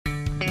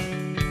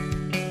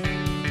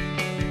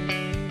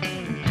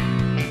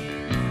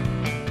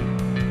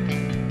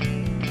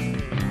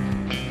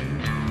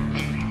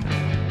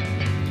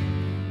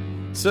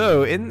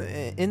So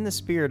in the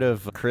spirit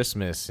of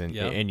Christmas and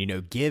Yep.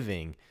 and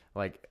giving,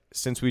 like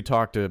since we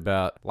talked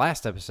about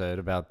last episode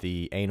about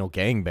the anal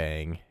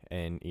gangbang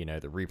and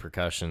the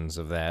repercussions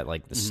of that,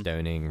 like the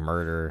stoning,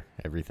 murder,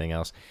 everything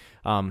else.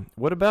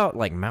 What about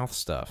like mouth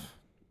stuff?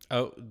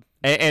 Oh,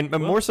 And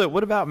more so,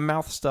 what about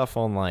mouth stuff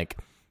on like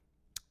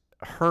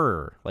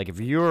her? Like if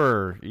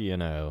you're,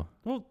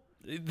 well,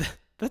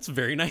 that's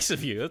very nice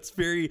of you. That's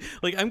very,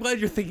 I'm glad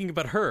you're thinking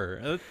about her.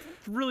 That's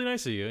really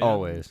nice of you. Yeah.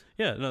 Always.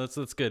 Yeah, no,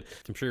 that's good.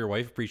 I'm sure your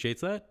wife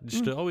appreciates that.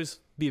 Just to always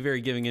be a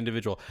very giving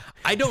individual.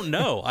 I don't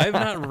know. I have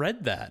not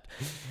read that.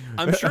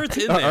 I'm sure it's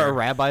in there. Are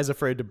rabbis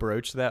afraid to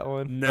broach that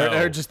one? No.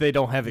 Or just they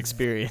don't have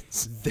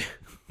experience.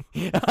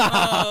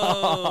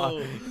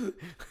 Oh.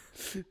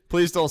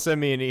 Please don't send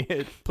me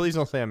any. Please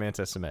don't say I'm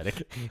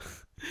anti-Semitic.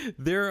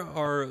 There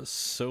are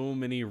so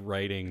many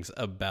writings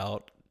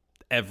about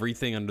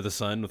everything under the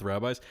sun with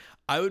rabbis.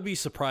 I would be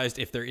surprised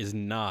if there is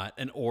not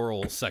an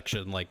oral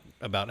section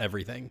about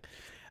everything.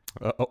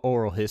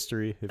 Oral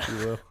history, if you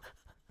will.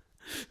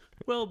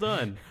 Well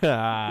done.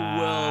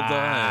 Well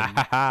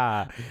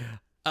done.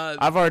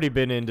 I've already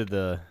been into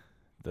the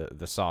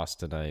sauce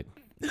tonight,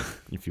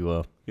 if you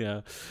will.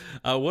 Yeah.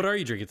 What are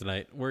you drinking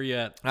tonight? Where are you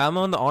at? I'm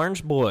on the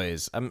Orange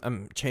Boys.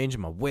 I'm changing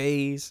my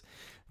ways.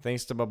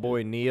 Thanks to my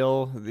boy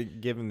Neil,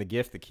 giving the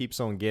gift that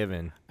keeps on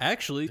giving.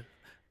 Actually,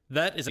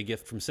 that is a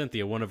gift from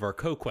Cynthia, one of our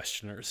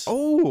co-questioners.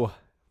 Oh,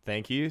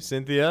 thank you,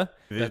 Cynthia.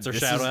 That's our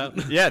shout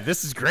out. Yeah,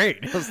 this is great.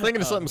 I was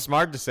thinking of something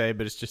smart to say,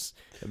 but it's just,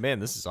 man,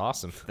 this is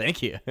awesome.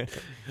 Thank you.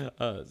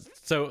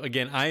 So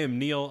again, I am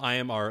Neil. I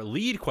am our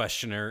lead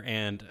questioner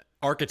and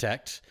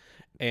architect,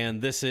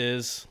 and this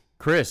is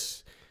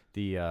Chris,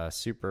 the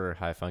super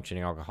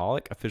high-functioning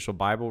alcoholic, official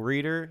Bible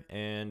reader,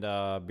 and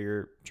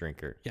beer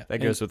drinker. Yeah, that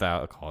goes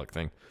without alcoholic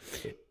thing.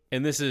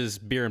 And this is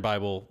Beer and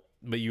Bible,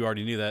 but you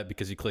already knew that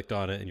because you clicked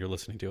on it and you're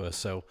listening to us.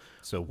 So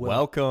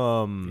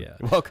welcome. Yeah.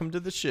 Welcome to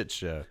the shit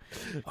show.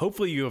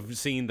 Hopefully you have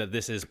seen that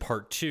this is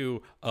part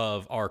 2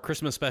 of our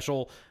Christmas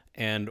special,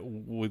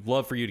 and we'd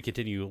love for you to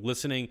continue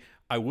listening.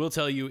 I will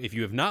tell you, if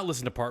you have not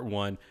listened to part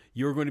 1,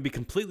 you're going to be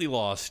completely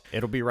lost.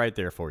 It'll be right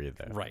there for you,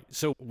 though. Right.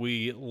 So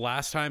we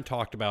last time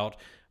talked about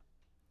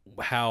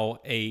how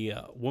a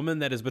woman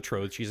that is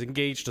betrothed, she's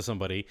engaged to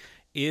somebody,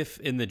 if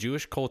in the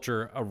Jewish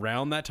culture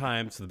around that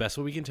time, so the best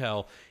way we can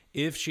tell,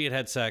 if she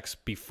had sex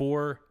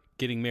before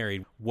getting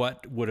married,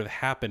 what would have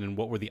happened and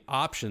what were the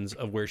options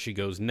of where she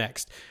goes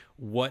next?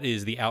 What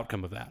is the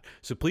outcome of that?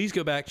 So please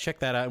go back, check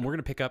that out, and we're going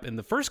to pick up. And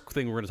the first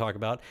thing we're going to talk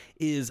about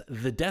is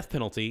the death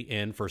penalty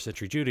in first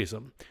century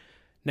Judaism.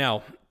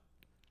 Now,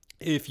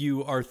 if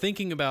you are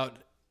thinking about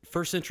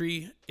first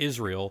century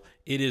Israel,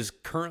 it is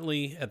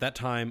currently at that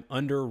time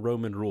under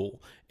Roman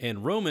rule,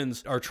 and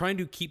Romans are trying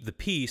to keep the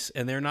peace,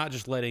 and they're not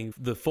just letting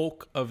the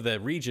folk of the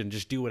region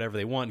just do whatever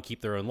they want and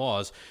keep their own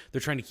laws.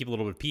 They're trying to keep a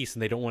little bit of peace,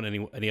 and they don't want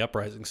any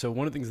uprising. So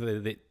one of the things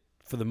that they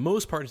for the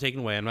most part taken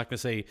away, I'm not going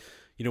to say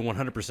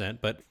 100%,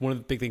 but one of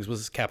the big things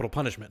was capital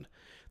punishment.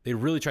 They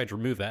really tried to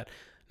remove that.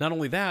 Not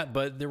only that,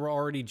 but there were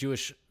already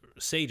Jewish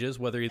sages,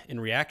 whether in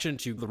reaction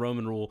to the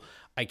Roman rule,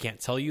 I can't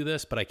tell you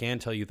this, but I can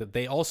tell you that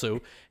they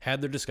also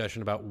had their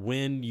discussion about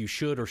when you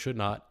should or should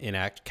not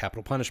enact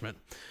capital punishment.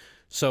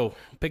 So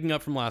picking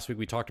up from last week,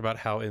 we talked about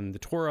how in the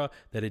Torah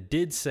that it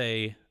did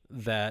say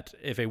that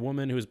if a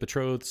woman who is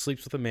betrothed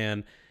sleeps with a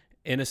man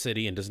in a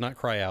city and does not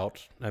cry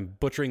out, I'm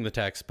butchering the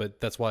text, but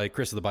that's why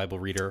Chris is the Bible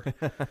reader.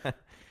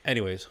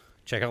 Anyways,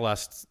 check out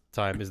last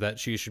time, is that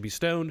she should be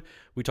stoned.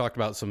 We talked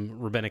about some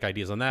rabbinic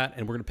ideas on that,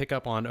 and we're going to pick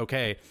up on,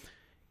 okay,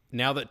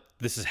 now that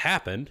this has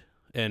happened,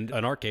 and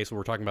in our case,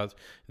 we're talking about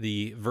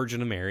the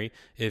Virgin Mary,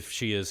 if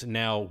she is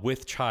now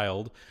with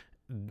child,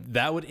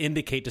 that would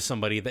indicate to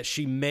somebody that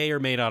she may or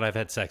may not have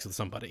had sex with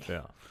somebody.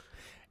 Yeah.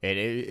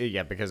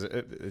 Yeah, because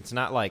it's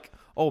not like,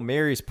 oh,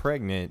 Mary's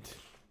pregnant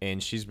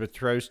and she's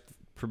betrothed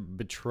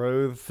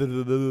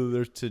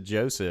to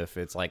Joseph.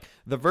 It's like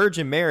the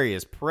Virgin Mary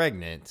is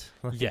pregnant.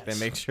 Yes.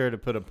 They make sure to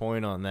put a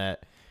point on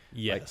that.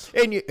 Yes.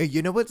 And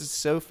you know what's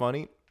so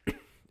funny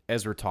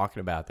as we're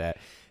talking about that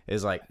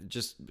is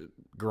just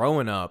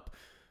growing up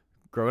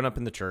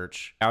in the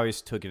church, I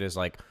always took it as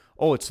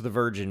oh, it's the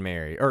Virgin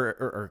Mary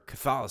or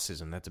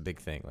Catholicism. That's a big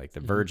thing, like the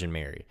Virgin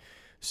Mary.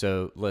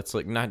 So let's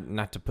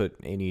not to put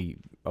any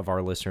of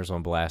our listeners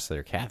on blast that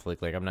are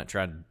Catholic. I'm not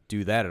trying to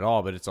do that at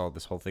all, but it's all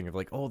this whole thing of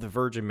oh, the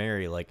Virgin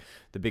Mary,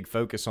 the big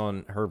focus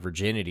on her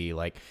virginity.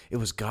 It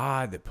was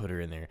God that put her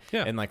in there.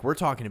 Yeah. And we're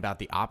talking about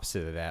the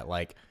opposite of that.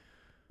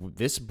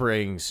 This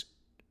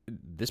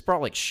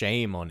brought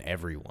shame on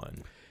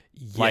everyone.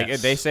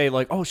 Yes. They say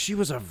oh, she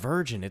was a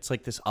virgin. It's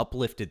this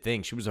uplifted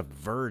thing. She was a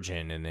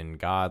virgin, and then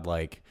God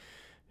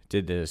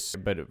did this.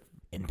 But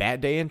in that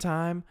day and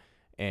time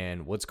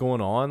and what's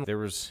going on, there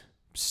was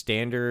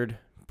standard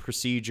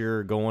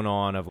procedure going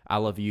on of I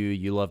love you,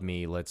 you love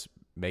me, let's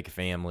make a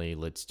family,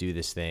 let's do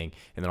this thing.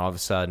 And then all of a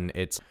sudden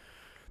it's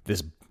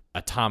this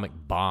atomic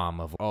bomb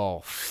of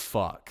oh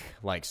fuck,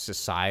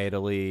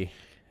 societally,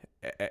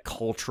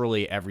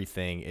 culturally,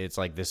 everything. It's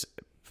this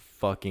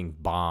fucking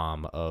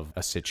bomb of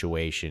a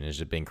situation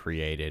has been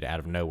created out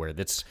of nowhere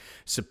that's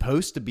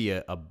supposed to be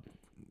a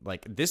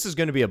like, this is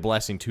going to be a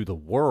blessing to the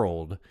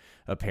world,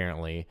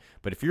 apparently.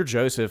 But if you're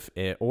Joseph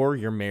or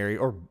you're Mary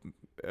or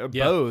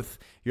both,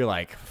 you're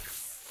like,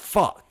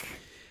 fuck.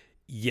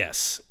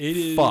 Yes, it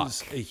is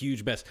a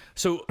huge mess.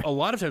 So a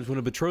lot of times when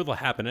a betrothal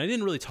happened, I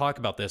didn't really talk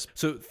about this.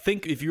 So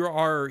think, if you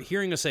are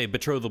hearing us say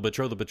betrothal,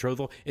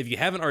 if you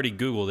haven't already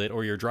Googled it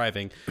or you're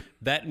driving,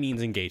 that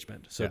means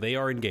engagement. So they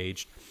are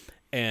engaged.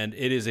 And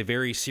it is a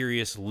very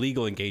serious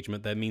legal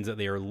engagement. That means that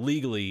they are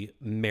legally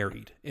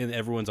married in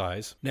everyone's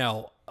eyes.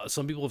 Now,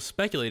 some people have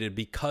speculated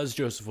because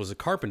Joseph was a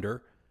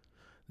carpenter,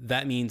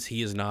 that means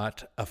he is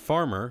not a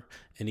farmer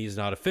and he's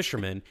not a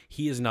fisherman.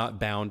 He is not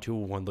bound to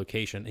one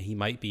location, and he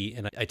might be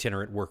an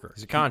itinerant worker.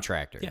 He's a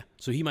contractor. Yeah.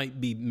 So he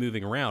might be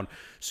moving around.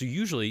 So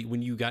usually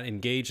when you got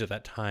engaged at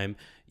that time,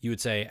 you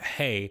would say,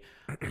 hey,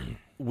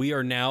 we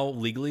are now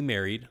legally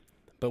married,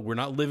 but we're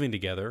not living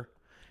together.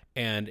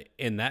 And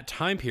in that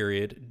time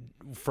period,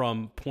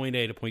 from point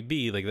A to point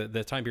B, like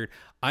that time period,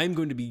 I'm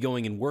going to be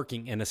going and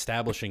working and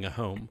establishing a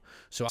home.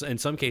 So in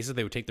some cases,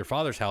 they would take their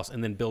father's house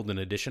and then build an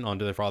addition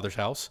onto their father's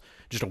house,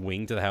 just a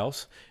wing to the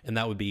house. And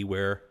that would be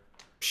where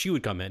she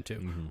would come into.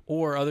 Mm-hmm.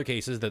 Or other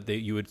cases that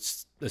you would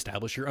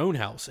establish your own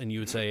house, and you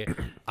would say,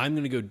 I'm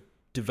going to go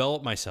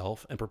develop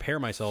myself and prepare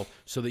myself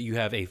so that you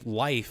have a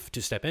life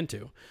to step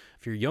into.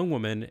 If you're a young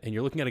woman and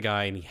you're looking at a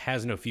guy and he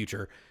has no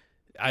future,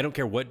 I don't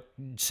care what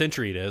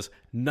century it is,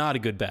 not a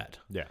good bet.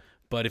 Yeah.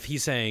 But if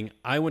he's saying,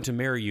 I want to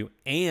marry you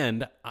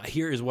and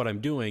here is what I'm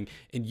doing,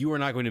 and you are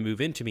not going to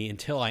move into me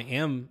until I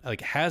am,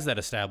 like, has that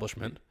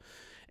establishment,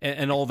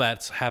 and all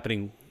that's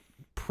happening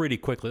pretty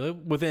quickly.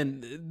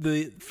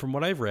 From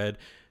what I've read,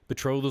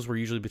 betrothals were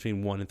usually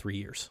between 1 and 3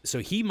 years. So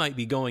he might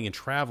be going and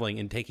traveling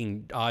and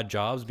taking odd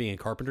jobs, being a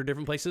carpenter,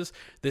 different places.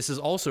 This is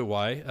also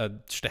why,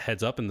 just a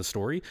heads up in the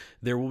story,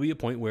 there will be a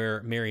point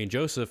where Mary and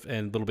Joseph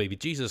and little baby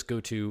Jesus go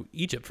to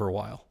Egypt for a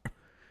while.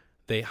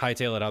 They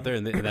hightail it out there,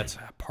 and that's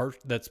part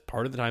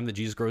of the time that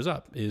Jesus grows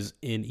up, is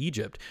in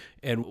Egypt.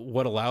 And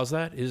what allows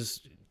that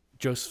is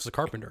Joseph's a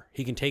carpenter.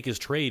 He can take his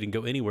trade and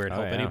go anywhere and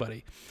help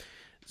anybody.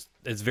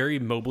 It's a very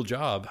mobile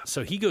job.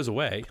 So he goes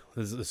away.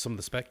 There's some of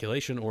the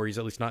speculation, or he's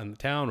at least not in the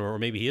town, or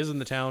maybe he is in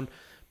the town,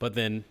 but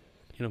then,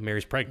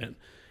 Mary's pregnant.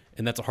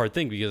 And that's a hard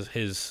thing because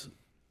his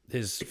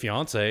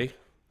fiance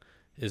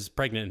is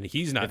pregnant and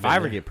he's not. If I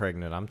ever get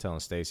pregnant, I'm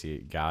telling Stacy,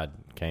 God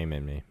came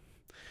in me.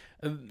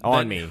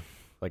 On me,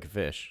 like a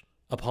fish.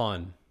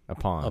 Upon.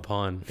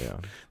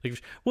 Yeah.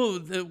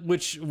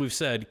 Which we've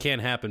said can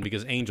happen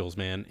because angels.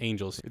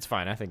 It's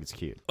fine. I think it's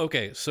cute.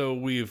 Okay, so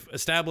we've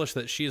established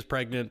that she is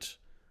pregnant.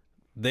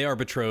 They are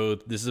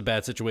betrothed. This is a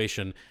bad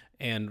situation.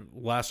 And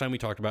last time we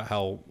talked about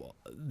how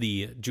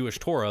the Jewish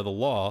Torah, the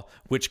law,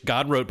 which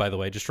God wrote, by the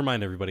way, just to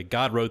remind everybody,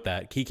 God wrote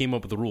that. He came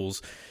up with the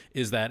rules,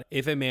 is that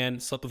if a man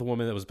slept with a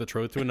woman that was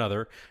betrothed to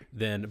another,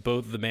 then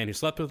both the man who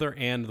slept with her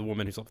and the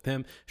woman who slept with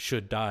him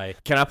should die.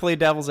 Can I play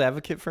devil's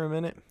advocate for a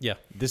minute? Yeah.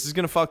 This is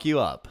going to fuck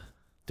you up.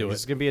 This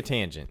is going to be a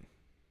tangent.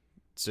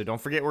 So don't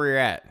forget where you're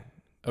at.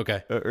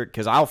 Okay.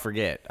 Because I'll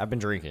forget. I've been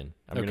drinking.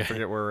 I'm going to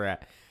forget where we're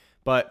at.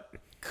 But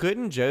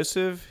couldn't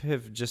Joseph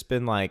have just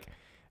been like,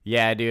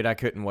 yeah, dude, I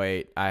couldn't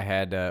wait. I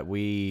had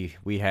we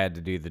had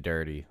to do the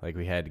dirty. Like,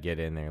 we had to get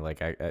in there.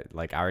 Like, I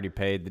already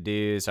paid the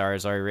dues. I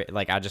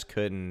just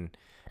couldn't.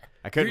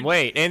 I couldn't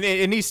wait.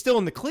 And he's still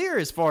in the clear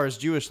as far as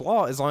Jewish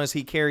law, as long as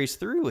he carries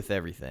through with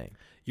everything.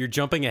 You're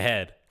jumping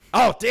ahead.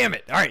 Oh, damn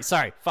it. All right,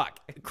 sorry. Fuck.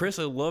 Chris,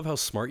 I love how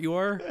smart you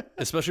are,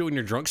 especially when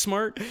you're drunk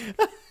smart.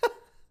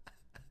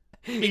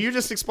 You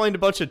just explained a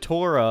bunch of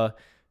Torah.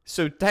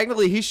 So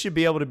technically, he should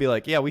be able to be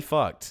like, yeah, we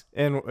fucked,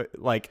 and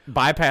like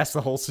bypass the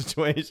whole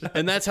situation.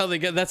 And that's how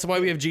that's why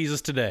we have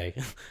Jesus today.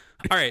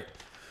 All right.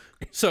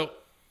 So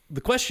the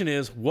question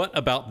is, what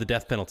about the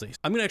death penalty?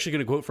 I'm actually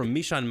going to quote from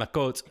Mishan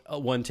Makot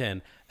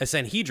 110, a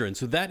Sanhedrin.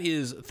 So that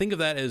is, think of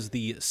that as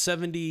the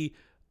 70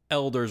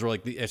 elders, or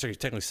like actually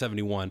technically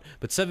 71,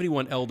 but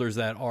 71 elders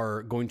that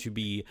are going to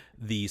be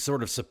the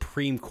sort of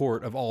Supreme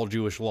Court of all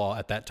Jewish law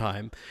at that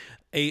time.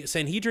 A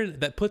Sanhedrin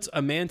that puts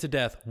a man to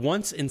death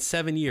once in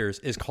 7 years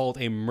is called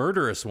a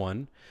murderous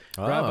one.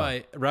 Oh.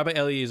 Rabbi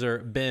Eliezer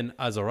ben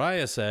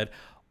Azariah said,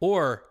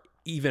 or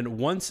even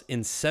once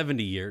in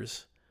 70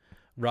 years.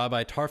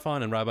 Rabbi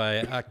Tarfon and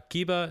Rabbi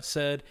Akiba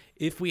said,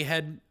 if we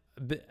had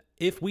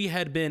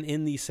been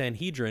in the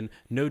Sanhedrin,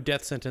 no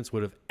death sentence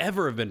would have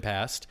ever been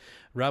passed.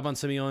 Rabban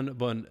Simeon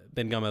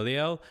ben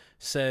Gamaliel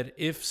said,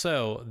 if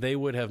so, they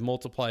would have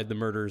multiplied the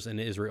murders in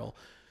Israel.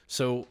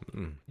 So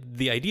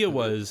the idea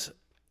was,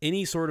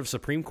 any sort of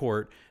Supreme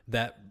Court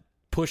that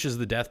pushes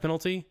the death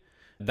penalty,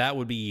 that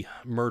would be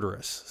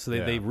murderous. So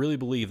they really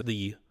believe that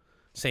the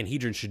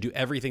Sanhedrin should do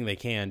everything they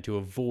can to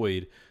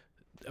avoid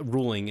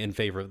ruling in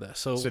favor of this.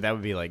 So that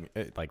would be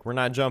like we're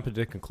not jumping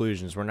to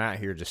conclusions. We're not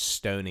here just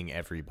stoning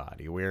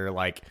everybody. We're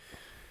like,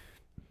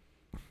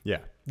 yeah.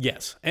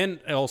 Yes. And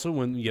also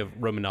when you have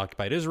Roman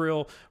occupied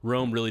Israel,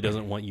 Rome really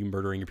doesn't want you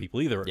murdering your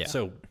people either. Yeah.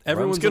 So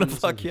Everyone's everyone's going on to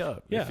the same- fuck you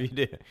up Yeah. if you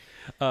do.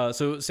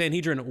 So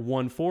Sanhedrin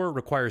 1:4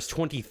 requires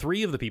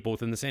 23 of the people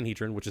within the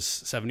Sanhedrin, which is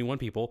 71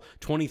 people.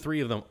 23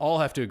 of them all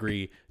have to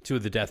agree to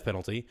the death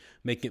penalty,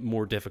 making it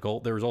more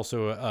difficult. There was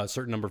also a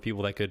certain number of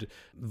people that could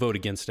vote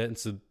against it. And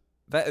so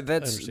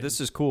This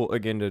is cool,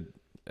 again,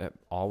 to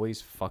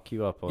always fuck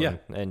you up on Yeah.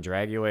 and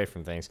drag you away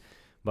from things.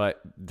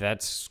 But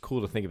that's cool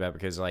to think about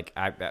because, like,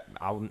 I'm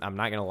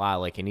not gonna lie.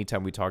 Like,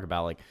 anytime we talk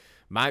about like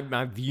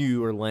my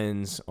view or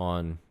lens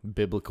on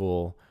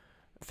biblical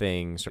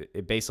things,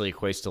 it basically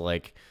equates to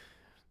like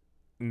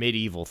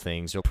medieval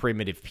things or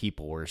primitive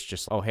people, where it's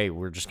just, oh hey,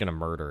 we're just gonna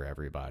murder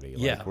everybody.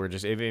 Like, Yeah. we're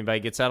just, if anybody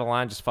gets out of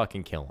line, just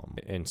fucking kill them.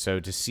 And so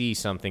to see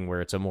something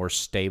where it's a more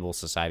stable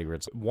society, where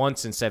it's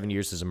once in 7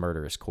 years is a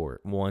murderous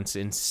court, once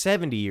in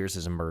 70 years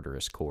is a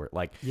murderous court,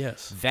 like,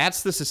 yes.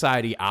 that's the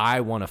society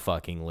I want to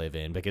fucking live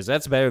in, because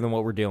that's better than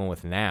what we're dealing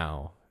with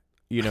now.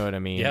 You know what I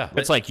mean? Yeah.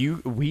 It's like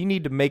we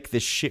need to make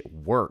this shit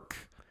work.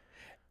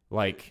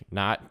 Like,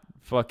 not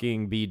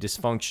fucking be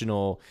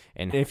dysfunctional.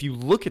 And if you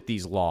look at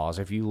these laws,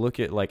 if you look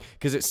at, like,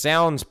 because it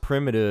sounds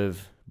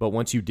primitive, but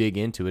once you dig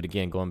into it,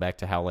 again, going back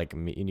to how, like,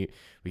 we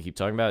keep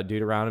talking about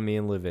Deuteronomy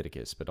and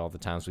Leviticus, but all the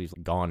times we've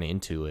gone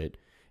into it,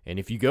 and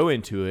if you go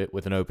into it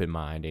with an open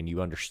mind and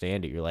you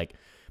understand it, you're like,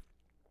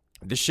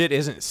 this shit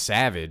isn't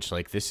savage.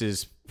 Like, this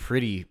is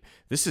pretty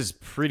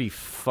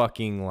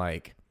fucking,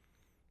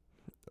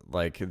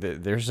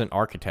 there's an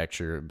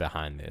architecture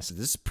behind this.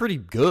 This is pretty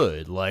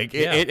good. Like,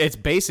 Yeah. it's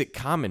basic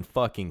common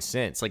fucking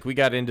sense. Like, we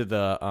got into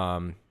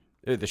the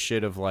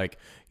shit of, like,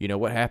 you know,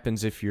 what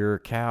happens if your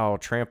cow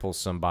tramples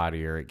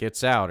somebody, or it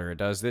gets out, or it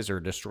does this, or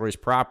destroys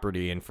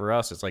property. And for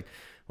us, it's like,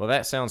 well,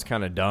 that sounds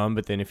kind of dumb.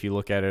 But then if you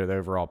look at it, the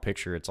overall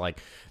picture, it's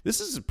like, this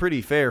is a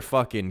pretty fair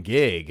fucking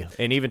gig.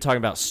 And even talking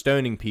about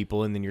stoning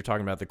people, and then you're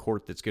talking about the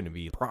court that's going to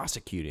be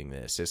prosecuting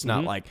this. It's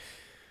not like,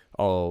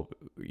 oh,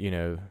 you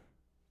know,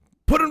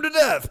 put him to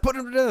death,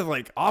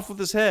 like, off with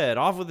his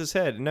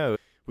head. No,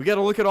 we got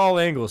to look at all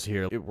angles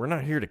here. We're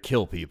not here to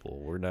kill people.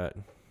 We're not.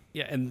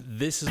 Yeah, and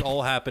this is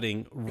all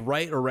happening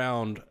right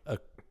around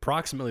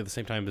approximately the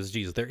same time as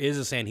Jesus. There is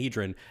a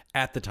Sanhedrin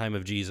at the time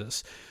of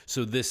Jesus.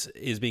 So this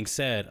is being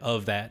said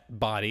of that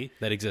body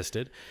that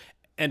existed.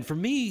 And for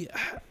me,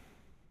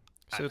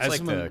 So it's as like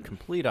someone- the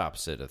complete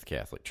opposite of the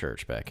Catholic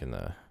Church back in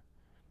the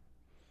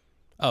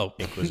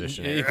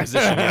Inquisition.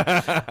 Inquisition,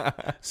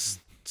 yeah.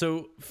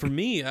 So for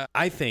me,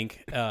 I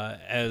think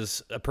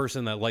as a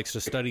person that likes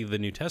to study the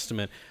New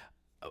Testament,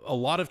 a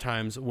lot of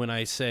times when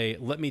I say,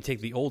 let me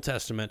take the Old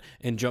Testament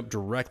and jump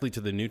directly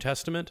to the New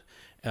Testament,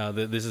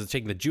 this is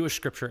taking the Jewish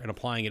scripture and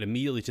applying it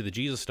immediately to the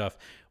Jesus stuff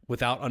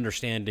without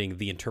understanding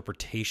the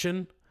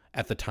interpretation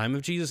at the time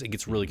of Jesus, it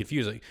gets really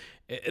confusing.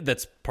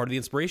 That's part of the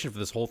inspiration for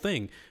this whole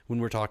thing when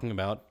we're talking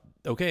about,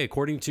 okay,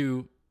 according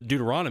to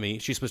Deuteronomy,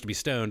 she's supposed to be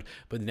stoned,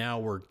 but now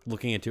we're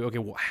looking into, okay,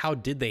 well, how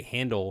did they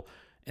handle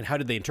and how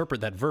did they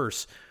interpret that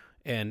verse?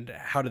 And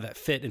how did that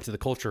fit into the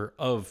culture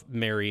of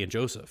Mary and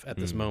Joseph at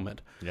this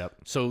moment? Yep.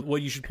 So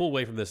what you should pull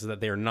away from this is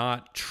that they are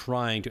not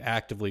trying to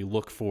actively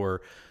look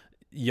for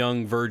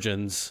young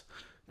virgins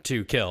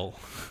to kill.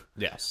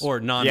 Yes. Or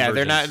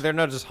non-virgins. Yeah, they're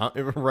not just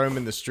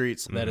roaming the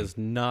streets. That is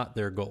not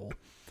their goal.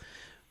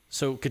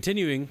 So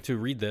continuing to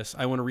read this,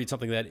 I want to read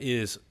something that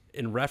is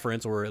in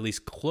reference or at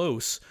least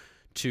close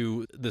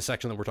to the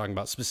section that we're talking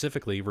about,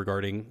 specifically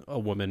regarding a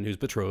woman who's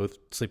betrothed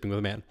sleeping with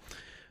a man.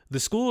 The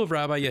school of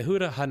Rabbi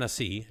Yehuda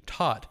Hanassi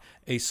taught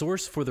a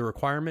source for the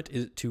requirement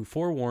is to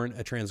forewarn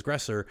a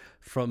transgressor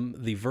from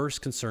the verse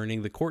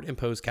concerning the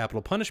court-imposed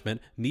capital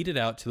punishment meted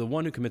out to the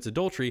one who commits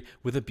adultery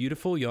with a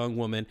beautiful young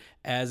woman,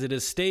 as it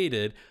is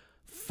stated,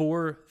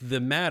 for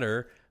the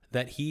matter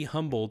that he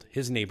humbled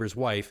his neighbor's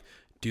wife,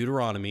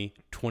 Deuteronomy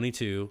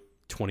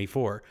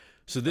 22:24.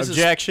 So this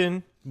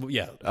Objection. is...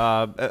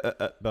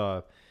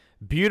 Yeah.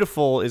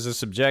 Beautiful is a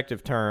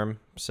subjective term,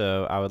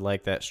 so I would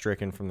like that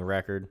stricken from the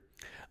record.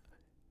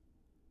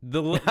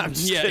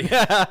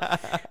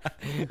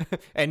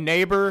 And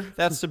neighbor,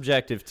 that's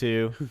subjective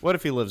too. What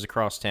if he lives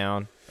across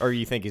town, or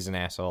you think he's an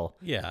asshole?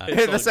 Yeah.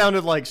 That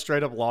sounded like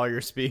straight up lawyer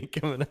speak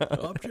coming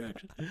out.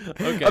 Objection.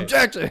 Okay.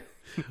 Objection.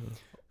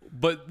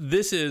 But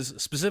this is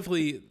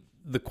specifically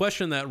the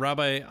question that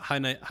Rabbi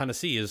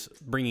Hanassi is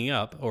bringing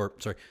up, or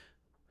sorry,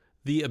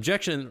 the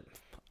objection.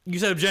 You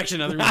said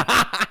objection.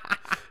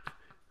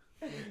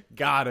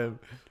 Got him.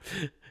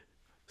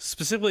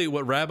 Specifically,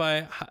 what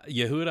Rabbi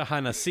Yehuda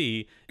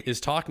Hanassi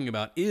is talking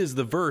about is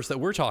the verse that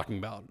we're talking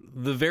about.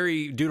 The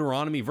very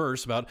Deuteronomy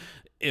verse about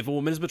if a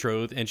woman is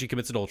betrothed and she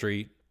commits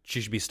adultery, she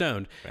should be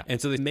stoned. Yeah.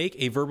 And so they make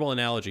a verbal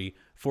analogy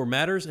for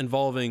matters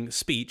involving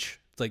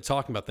speech, like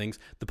talking about things.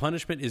 The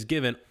punishment is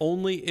given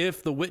only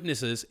if the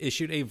witnesses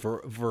issued a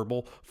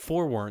verbal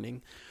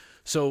forewarning.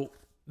 So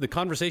the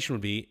conversation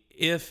would be,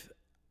 if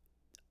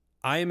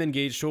I am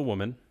engaged to a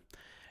woman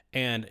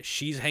and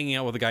she's hanging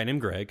out with a guy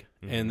named Greg,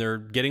 and they're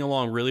getting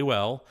along really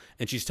well.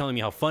 And she's telling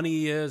me how funny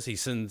he is. He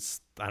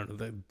sends, I don't know,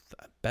 the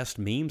best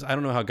memes. I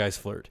don't know how guys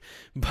flirt,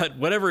 but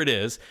whatever it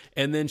is.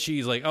 And then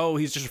she's like, oh,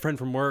 he's just a friend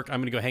from work. I'm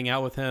going to go hang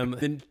out with him.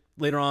 Then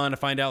later on, I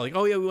find out like,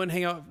 oh yeah, we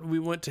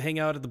went to hang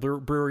out at the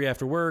brewery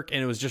after work,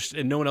 and it was just,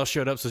 and no one else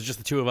showed up. So it's just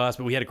the two of us,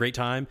 but we had a great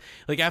time.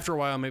 Like after a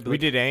while, maybe we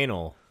did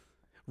anal.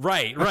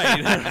 Right.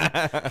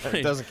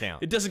 It doesn't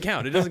count. It doesn't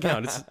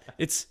count.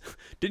 It's.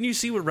 Didn't you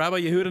see what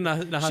Rabbi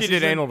Yehuda Nahasi She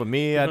did said? anal to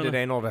me. I did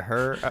anal to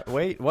her.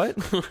 Wait, what?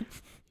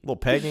 Little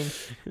pegging.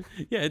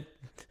 Yeah,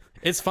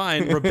 it's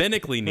fine.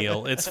 Rabbinically,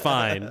 Neil, it's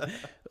fine.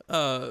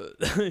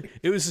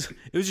 It was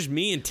just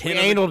me and 10. We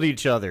analed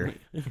each other.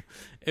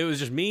 It was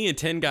just me and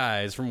 10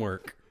 guys from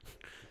work.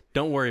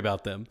 Don't worry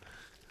about them.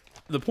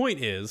 The point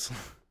is,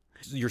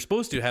 you're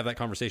supposed to have that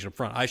conversation up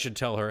front. I should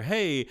tell her,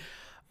 hey,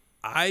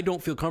 I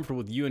don't feel comfortable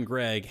with you and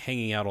Greg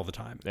hanging out all the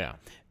time. Yeah.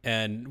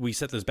 And we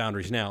set those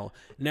boundaries now.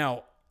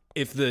 Now,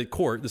 if the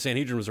court, the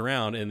Sanhedrin was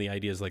around, and the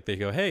idea is like they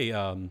go, hey,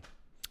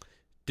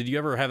 did you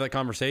ever have that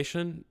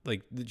conversation?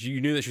 Like, you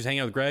knew that she was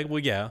hanging out with Greg? Well,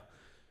 yeah.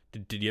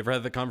 Did you ever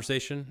have that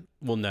conversation?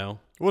 Well, no.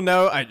 Well,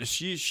 no.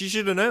 She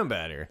should have known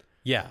better.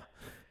 Yeah.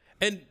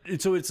 And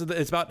so it's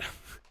about...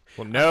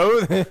 Well,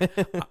 no.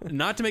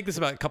 Not to make this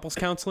about couples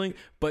counseling,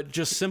 but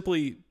just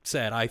simply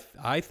said,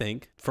 I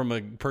think from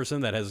a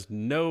person that has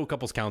no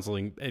couples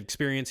counseling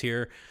experience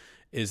here,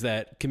 is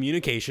that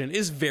communication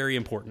is very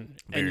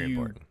important. Very and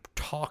important.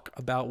 Talk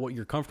about what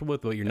you're comfortable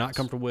with, what you're not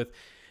comfortable with,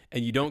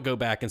 and you don't go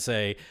back and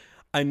say,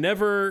 I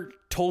never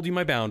told you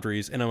my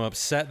boundaries, and I'm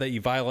upset that you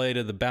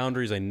violated the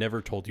boundaries I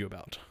never told you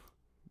about.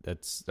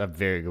 That's a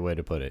very good way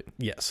to put it.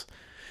 Yes.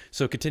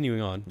 So continuing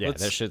on. Yeah,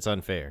 that shit's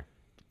unfair.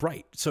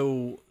 Right.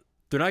 So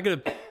they're not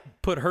going to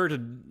put her to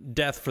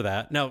death for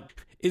that. Now,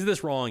 is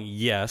this wrong?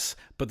 Yes.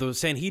 But the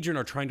Sanhedrin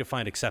are trying to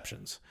find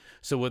exceptions.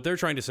 So what they're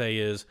trying to say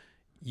is,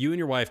 you and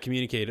your wife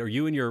communicated, or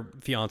you and your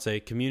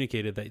fiance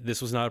communicated that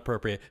this was not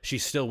appropriate. She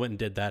still went and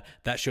did that.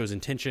 That shows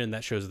intention.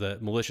 That shows the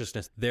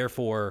maliciousness.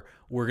 Therefore,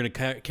 we're going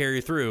to carry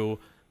through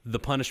the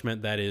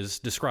punishment that is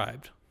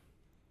described.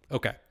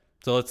 Okay.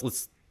 So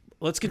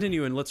let's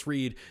continue and let's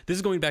read. This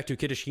is going back to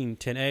Kiddushin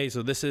 10a.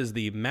 So this is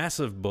the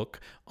massive book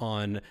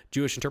on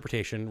Jewish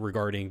interpretation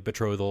regarding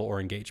betrothal or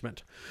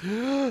engagement.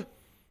 Do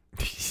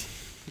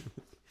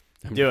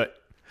it.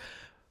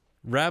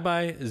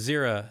 Rabbi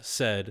Zira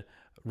said,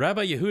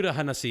 Rabbi Yehuda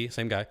Hanasi,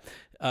 same guy,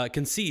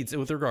 concedes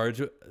with regard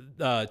to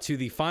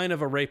the fine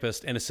of a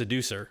rapist and a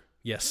seducer.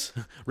 Yes,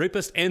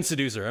 rapist and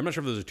seducer. I'm not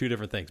sure if those are two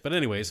different things, but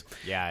anyways.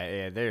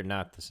 Yeah, they're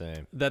not the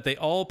same. That they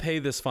all pay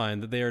this fine,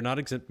 that they are not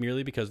exempt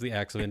merely because the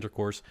acts of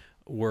intercourse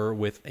were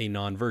with a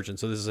non-virgin.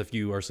 So this is if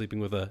you are sleeping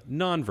with a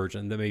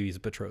non-virgin that maybe is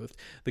betrothed.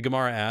 The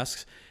Gemara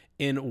asks,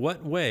 in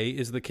what way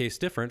is the case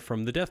different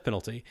from the death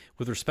penalty?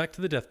 With respect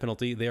to the death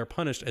penalty, they are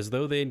punished as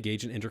though they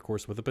engage in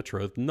intercourse with a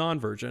betrothed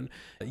non-virgin.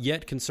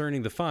 Yet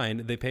concerning the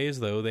fine, they pay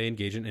as though they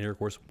engage in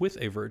intercourse with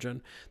a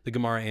virgin. The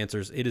Gemara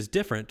answers, it is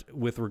different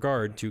with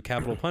regard to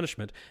capital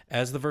punishment,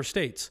 as the verse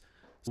states,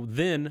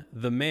 then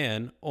the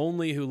man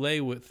only who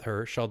lay with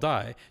her shall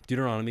die,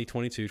 Deuteronomy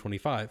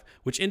 22:25,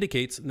 which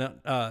indicates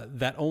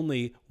that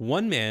only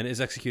one man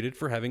is executed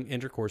for having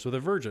intercourse with a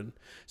virgin.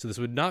 So this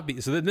would not be,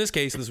 so in this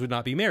case, this would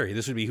not be Mary.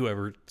 This would be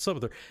whoever slept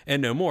with her,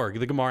 and no more.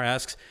 The Gemara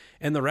asks,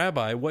 and the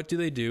rabbi, what do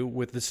they do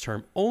with this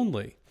term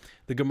only?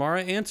 The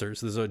Gemara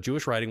answers, this is a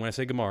Jewish writing, when I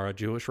say Gemara,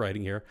 Jewish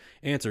writing here,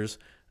 answers,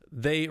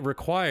 they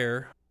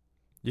require...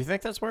 You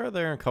think that's where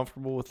they're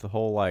uncomfortable with the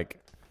whole, like,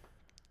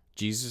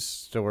 Jesus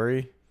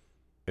story?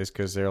 Is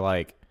because they're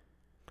like,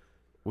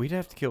 we'd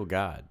have to kill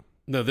God.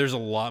 No, there's a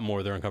lot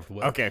more they're uncomfortable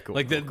with. Okay, cool.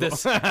 Like cool,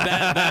 this, cool.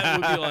 that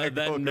would be like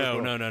that. Cool,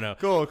 no.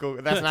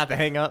 Cool. That's not the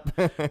hang up.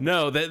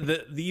 No,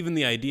 even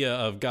the idea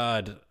of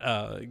God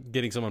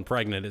getting someone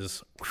pregnant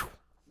is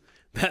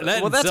that well,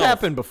 itself, that's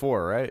happened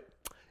before, right?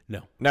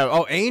 No.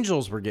 Oh,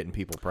 angels were getting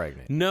people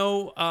pregnant.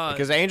 No,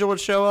 because an angel would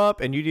show up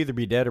and you'd either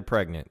be dead or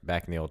pregnant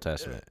back in the Old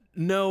Testament.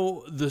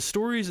 No, the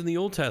stories in the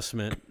Old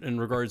Testament in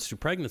regards to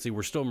pregnancy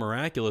were still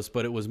miraculous,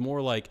 but it was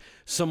more like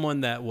someone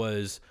that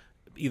was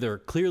either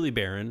clearly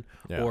barren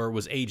or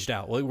was aged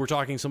out. Like, we're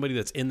talking somebody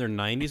that's in their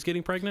 90s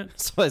getting pregnant.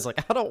 So it's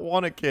like, I don't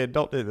want a kid.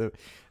 Don't do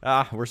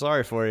that. We're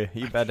sorry for you.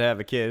 You about to have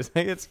a kid.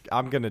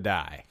 I'm going to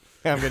die.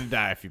 I'm going to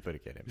die if you put a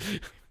kid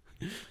in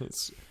me.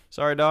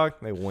 Sorry, dog.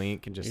 They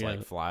wink and just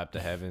like fly up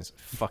to heavens.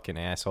 Fucking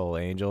asshole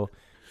angel.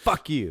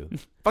 Fuck you.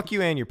 Fuck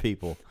you and your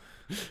people.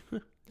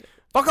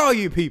 Fuck all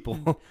you people.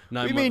 What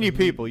do you mean, you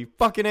people? You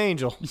fucking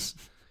angels.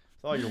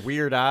 With all your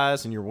weird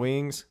eyes and your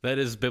wings. That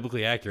is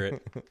biblically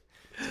accurate.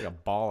 It's like a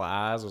ball of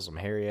eyes with some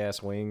hairy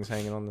ass wings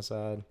hanging on the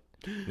side.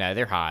 No,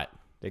 they're hot.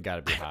 They got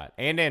to be hot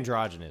and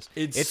androgynous.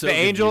 It's so the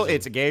angel. Confusing.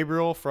 It's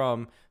Gabriel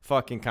from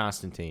fucking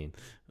Constantine.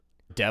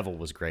 Devil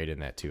was great in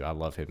that too. I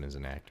love him as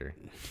an actor.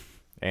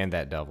 And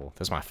that devil.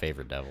 That's my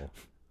favorite devil.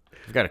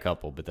 I've got a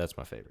couple, but that's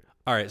my favorite.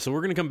 All right, so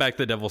we're going to come back to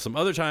the devil some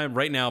other time.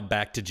 Right now,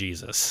 back to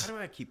Jesus. Why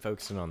do I keep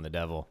focusing on the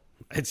devil?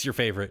 It's your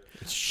favorite.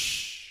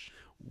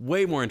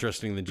 Way more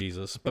interesting than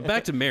Jesus. But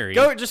back to Mary.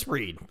 Go, just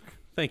read.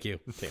 Thank you.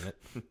 Damn it.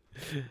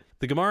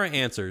 The Gemara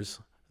answers,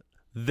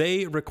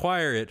 they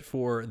require it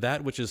for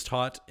that which is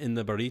taught in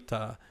the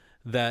Barita.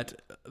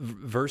 That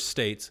verse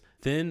states,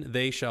 then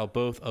they shall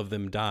both of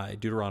them die.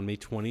 Deuteronomy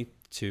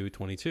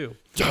 22:22.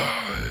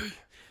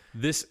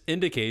 This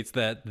indicates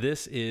that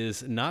this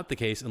is not the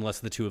case unless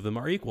the two of them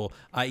are equal,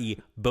 i.e.,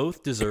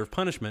 both deserve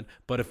punishment.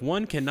 But if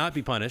one cannot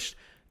be punished,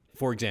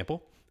 for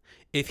example,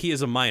 if he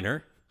is a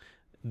minor,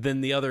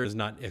 then the other is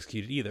not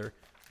executed either.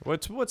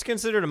 What's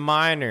considered a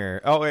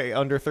minor? Oh, wait,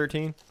 under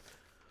 13?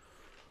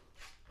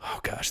 Oh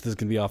gosh, this is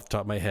gonna be off the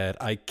top of my head.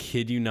 I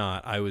kid you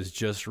not. I was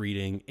just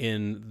reading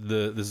in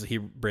this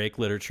Hebraic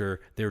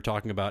literature. They were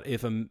talking about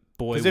if a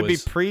boy was. Because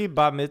it'd be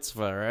pre-bar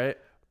mitzvah, right?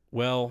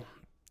 Well,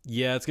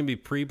 yeah, it's gonna be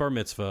pre-bar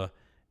mitzvah.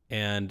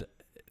 And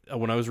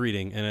when I was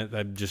reading, and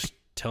I'm just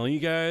telling you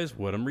guys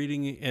what I'm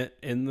reading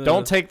in the.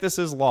 Don't take this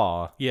as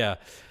law. Yeah.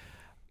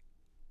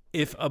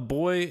 If a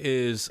boy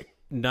is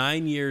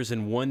 9 years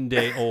and 1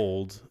 day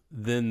old,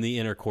 then the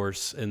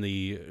intercourse and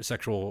the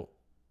sexual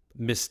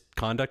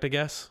misconduct, I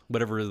guess,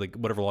 whatever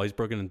law he's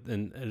broken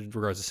in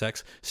regards to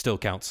sex, still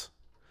counts.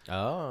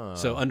 Oh,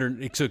 so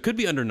it could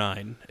be under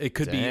 9. It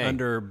could be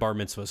under bar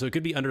mitzvah. So it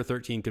could be under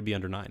 13. Could be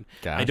under 9.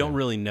 Gotcha. I don't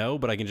really know,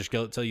 but I can just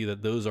tell you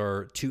that those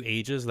are two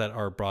ages that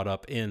are brought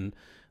up in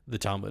the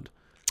Talmud.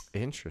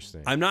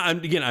 Interesting. I'm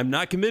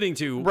not committing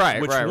to which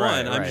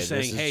one. I'm just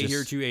saying, hey,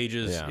 here are two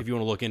ages. Yeah. If you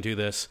want to look into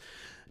this,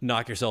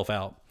 knock yourself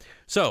out.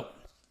 So,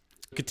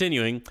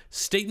 continuing,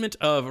 statement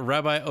of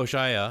Rabbi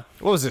Oshaya.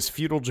 What was this,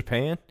 feudal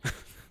Japan?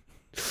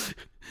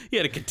 He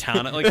had a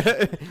katana, like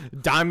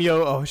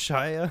Daimyo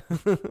Oshaya.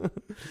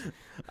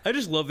 I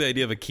just love the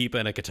idea of a kippa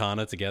and a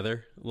katana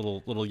together.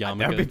 Little yarmulke.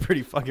 That'd be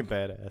pretty fucking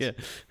badass. Yeah.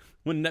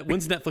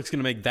 When's Netflix going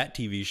to make that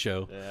TV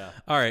show? Yeah.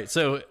 All right.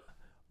 So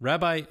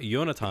Rabbi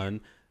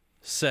Yonatan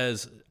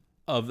says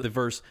of the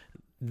verse,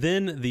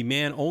 then the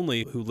man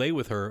only who lay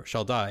with her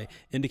shall die,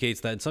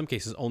 indicates that in some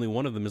cases only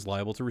one of them is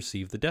liable to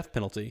receive the death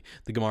penalty.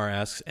 The Gemara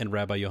asks, and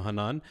Rabbi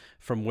Yohanan,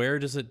 from where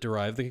does it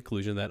derive the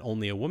conclusion that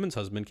only a woman's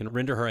husband can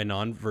render her a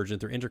non-virgin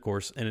through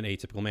intercourse in an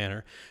atypical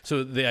manner?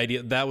 So the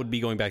idea, that would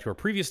be going back to our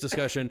previous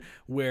discussion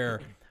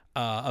where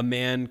a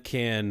man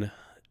can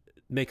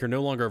make her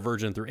no longer a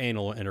virgin through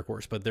anal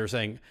intercourse, but they're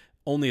saying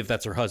only if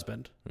that's her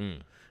husband.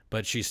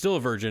 But she's still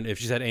a virgin if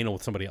she's had anal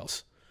with somebody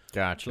else.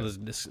 Gotcha. So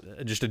there's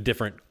just a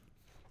different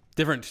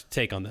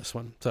take on this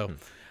one. So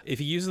if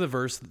he uses the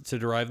verse to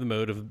derive the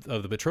mode of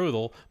the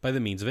betrothal by the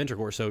means of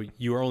intercourse, so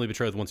you are only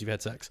betrothed once you've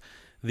had sex.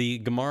 The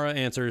Gemara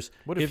answers,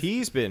 what if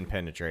he's been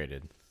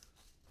penetrated?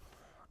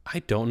 I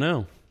don't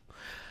know.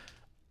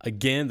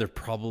 Again, they're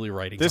probably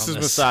writing this is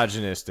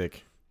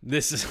misogynistic.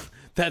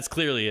 That's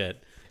clearly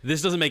it.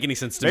 This doesn't make any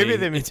sense to me. Maybe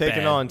they've been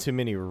taking on too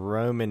many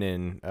Roman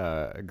and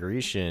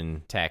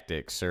Grecian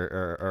tactics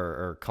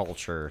or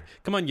culture.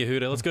 Come on,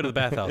 Yehuda, let's go to the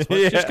bathhouse.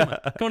 Just come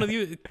on to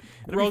the.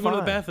 We're all going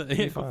to the bath.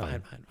 Yeah,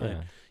 fine.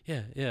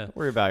 Yeah. Don't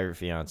worry about your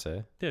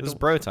fiance. Yeah, this is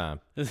bro time.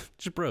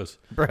 Just bros.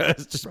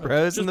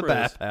 Bros in the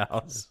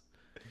bathhouse.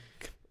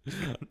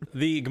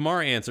 The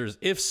Gemara answers,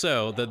 if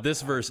so, that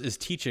this verse is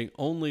teaching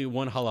only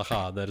one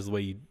halacha, that is the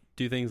way you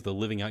do things, the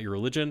living out your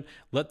religion.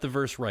 Let the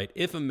verse write,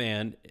 if a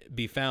man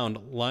be found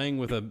lying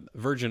with a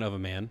virgin of a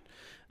man,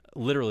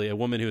 literally a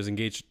woman who is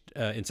engaged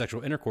in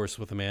sexual intercourse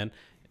with a man,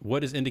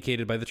 what is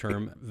indicated by the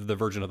term the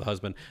virgin of the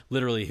husband,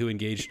 literally who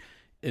engaged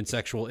in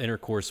sexual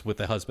intercourse with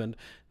the husband.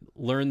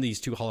 Learn these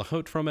two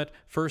halachot from it.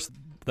 First,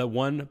 that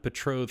one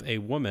betroth a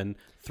woman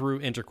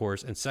through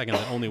intercourse, and second,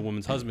 that only a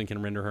woman's husband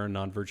can render her a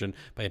non-virgin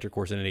by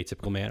intercourse in an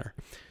atypical manner.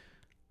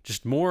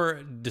 Just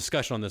more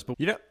discussion on this, but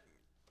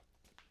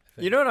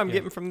you know what I'm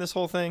getting from this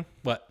whole thing?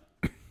 What?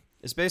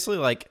 It's basically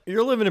like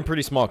you're living in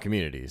pretty small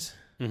communities,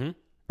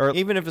 or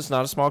even if it's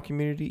not a small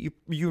community,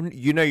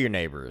 you know your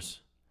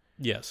neighbors.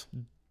 Yes.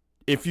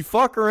 If you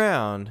fuck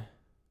around,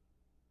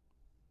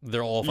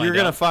 you're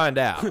gonna find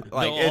out.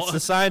 Like it's the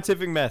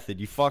scientific method.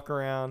 You fuck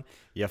around,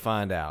 you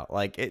find out.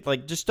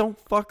 Like just don't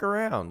fuck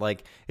around.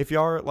 Like if you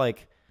are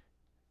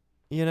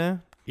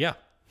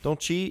don't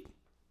cheat.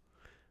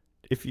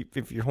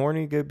 If you're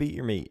horny, go beat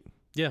your meat.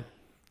 Yeah.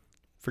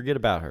 Forget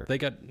about her.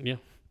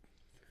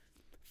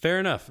 Fair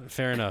enough.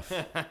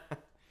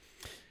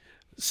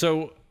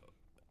 So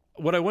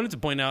what I wanted to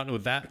point out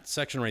with that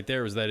section right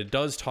there was that it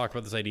does talk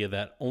about this idea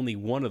that only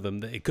one of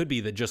them, it could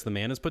be that just the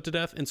man is put to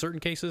death in certain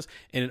cases,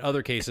 and in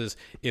other cases,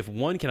 if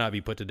one cannot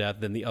be put to death,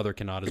 then the other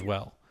cannot as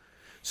well.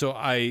 So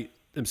I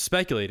am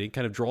speculating,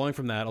 kind of drawing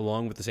from that,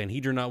 along with the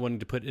Sanhedrin not wanting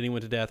to put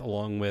anyone to death,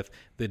 along with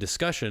the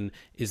discussion,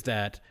 is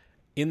that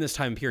in this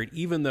time period,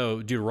 even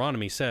though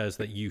Deuteronomy says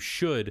that you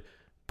should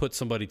put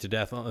somebody to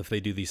death if they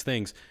do these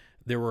things,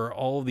 there were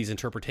all of these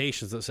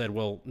interpretations that said,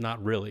 well,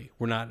 not really.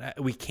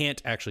 We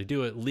can't actually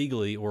do it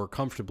legally or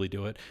comfortably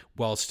do it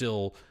while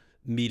still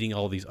meeting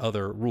all these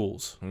other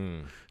rules.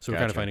 So we're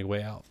kind of finding a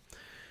way out.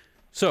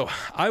 So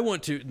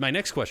my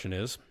next question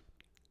is,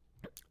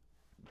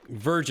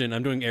 virgin,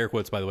 I'm doing air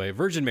quotes, by the way,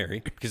 Virgin Mary,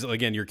 because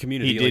again, your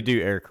community. He did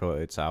do air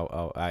quotes.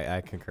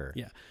 I concur.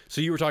 Yeah. So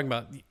you were talking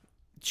about,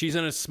 she's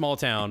in a small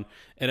town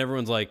and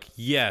everyone's like,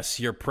 yes,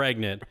 you're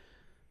pregnant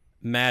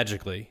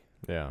magically.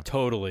 Yeah.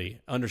 Totally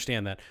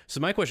understand that. So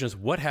my question is,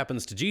 what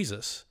happens to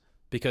Jesus?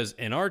 Because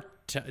in our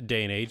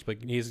day and age,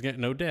 but he's got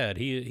no dad.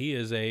 He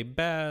is a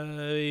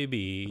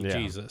baby,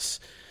 Jesus.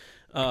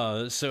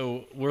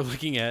 So we're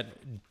looking at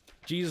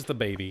Jesus the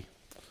baby.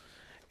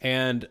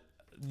 And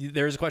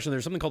there's a question.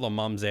 There's something called a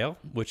mamzel,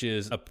 which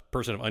is a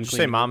person of unclean. Did you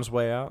say mom's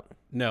way out?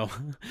 No.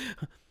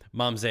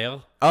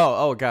 Mamzel.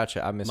 Oh,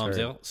 gotcha. I misheard.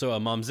 Mamzel. So a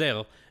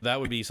mamzel, that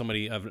would be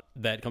somebody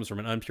that comes from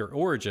an impure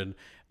origin.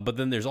 But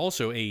then there's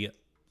also a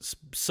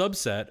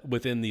subset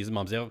within these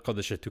mamzer called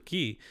the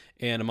shetuki,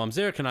 and a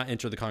mamzer cannot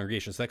enter the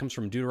congregation. So that comes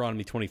from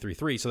Deuteronomy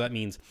 23:3. So that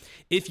means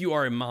if you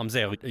are a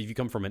mamzer, if you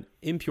come from an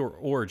impure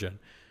origin,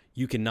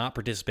 you cannot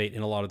participate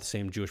in a lot of the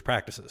same Jewish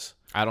practices.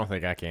 I don't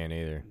think I can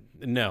either.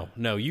 No,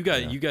 you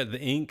got the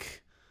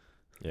ink,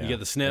 you got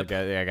the snip.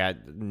 I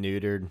got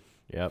neutered.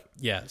 Yep.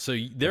 Yeah, so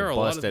there are a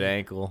lot of busted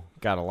ankle.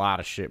 Got a lot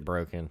of shit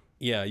broken.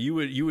 Yeah, you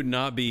would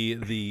not be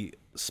the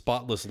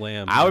spotless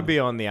lamb. I would be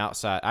on the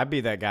outside. I'd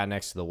be that guy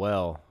next to the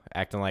well,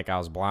 acting like I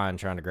was blind,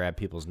 trying to grab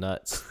people's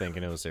nuts,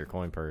 thinking it was their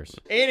coin purse.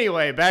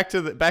 Anyway, back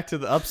to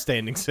the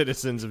upstanding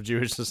citizens of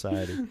Jewish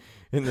society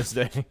in this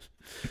day.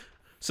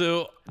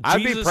 So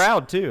I'd be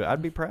proud too.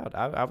 I'd be proud.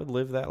 I would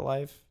live that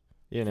life.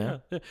 You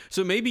know. Yeah.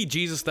 So maybe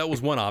Jesus. That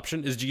was one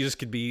option. Is Jesus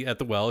could be at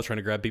the well trying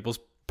to grab people's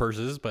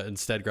purses, but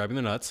instead grabbing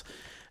their nuts.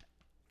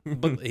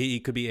 But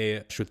he could be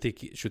a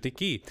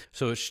shutiki.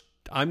 So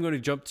I'm going to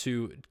jump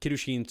to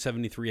Kiddushin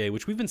 73a,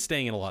 which we've been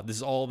staying in a lot. This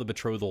is all the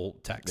betrothal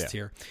text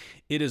here.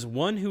 It is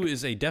one who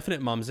is a definite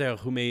mamzer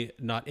who may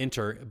not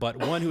enter, but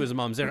one who is a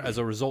mamzer as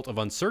a result of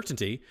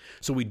uncertainty.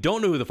 So we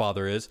don't know who the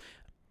father is.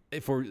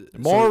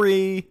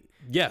 Maury.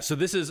 So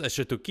this is a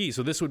shetuki.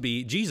 So this would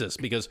be Jesus,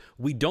 because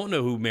we don't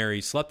know who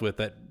Mary slept with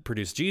that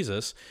produced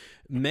Jesus,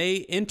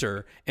 may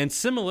enter. And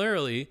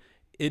similarly,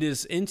 it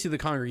is into the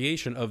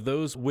congregation of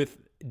those with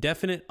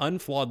definite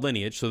unflawed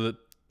lineage, so that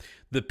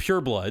the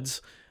purebloods,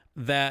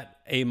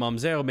 that a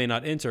mamzer may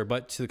not enter,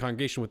 but to the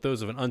congregation with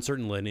those of an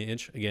uncertain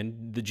lineage,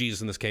 again, the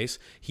Jesus in this case,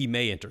 he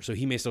may enter. So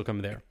he may still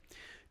come there.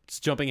 It's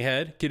jumping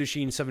ahead,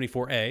 Kiddushin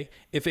 74a.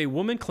 If a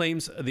woman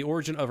claims the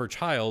origin of her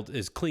child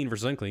is clean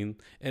versus unclean,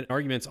 and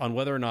arguments on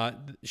whether or not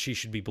she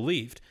should be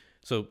believed.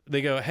 So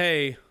they go,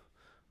 hey,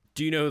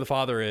 do you know who the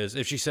father is?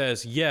 If she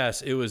says,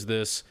 yes, it was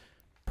this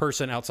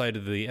person outside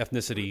of the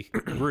ethnicity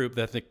group,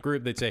 the ethnic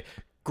group, they'd say,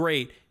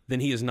 great, then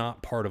he is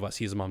not part of us.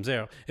 He's a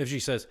mamzer. If she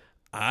says,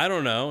 I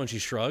don't know, and she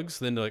shrugs,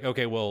 then they're like,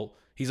 okay, well,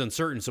 he's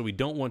uncertain, so we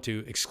don't want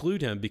to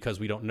exclude him because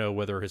we don't know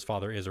whether his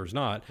father is or is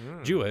not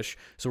Jewish.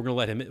 So we're gonna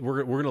let him.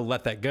 We're gonna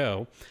let that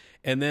go.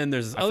 And then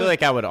there's. I feel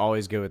like I would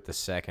always go with the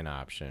second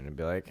option and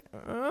be like,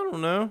 I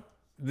don't know.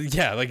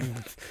 Yeah, like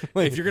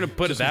if you're gonna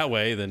put it that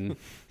way, then.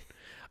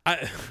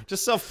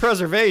 Just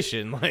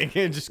self-preservation, like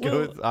just go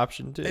with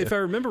option 2. If I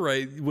remember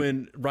right,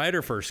 when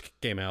Rider first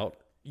came out,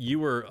 you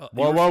were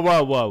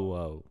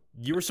whoa.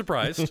 You were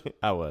surprised.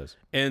 I was.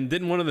 And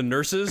didn't one of the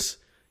nurses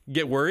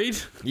get worried?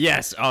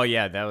 Yes. Oh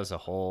yeah, that was a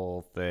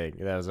whole thing.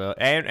 That was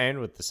and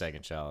with the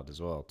second child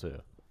as well too.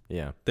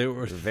 Yeah, they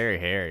were very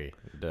hairy,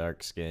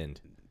 dark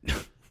skinned.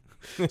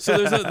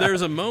 So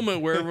there's a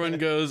moment where everyone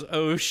goes,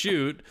 "Oh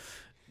shoot,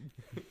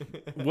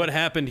 what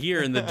happened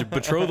here in the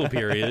betrothal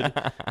period?"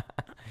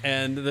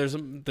 And there's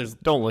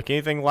don't look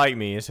anything like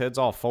me. His head's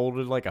all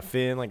folded like a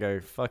fin, like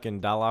a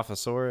fucking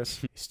Dilophosaurus.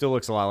 He still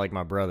looks a lot like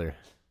my brother.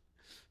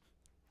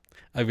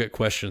 I've got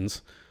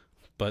questions,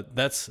 but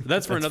that's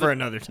for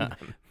another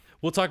time.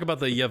 We'll talk about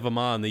the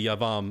Yavama and the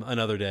Yavam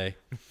another day.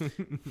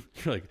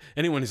 Like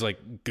anyone who's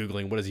like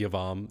Googling what is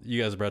Yavam,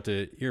 you guys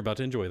you're about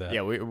to enjoy that.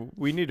 Yeah,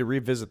 we need to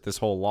revisit this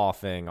whole law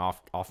thing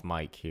off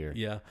mic here.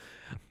 Yeah.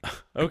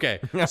 Okay.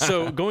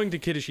 So going to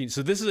Kiddushin.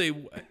 So this is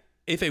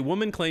if a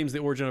woman claims the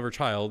origin of her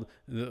child,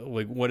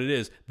 like what it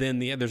is, then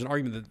there's an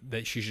argument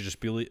that she should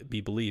just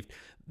be believed.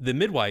 The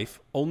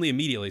midwife only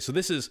immediately. So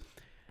this is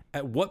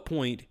at what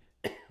point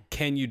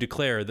can you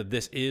declare that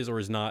this is or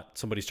is not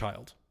somebody's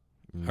child?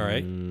 All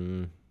right.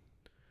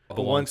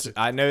 But once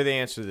I know the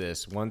answer to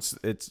this, once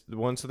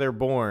they're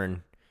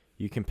born,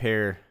 you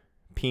compare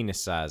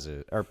penis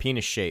sizes or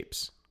penis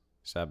shapes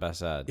side by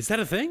side. Is that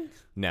a thing?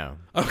 No.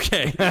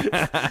 Okay.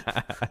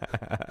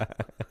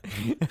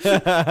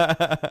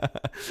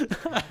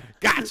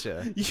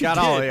 Gotcha. Got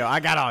all of y'all. I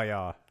got all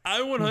y'all. I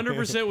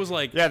 100% was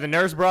like, yeah. The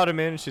nurse brought him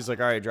in. And she's like,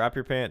 "All right, drop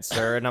your pants,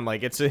 sir." And I'm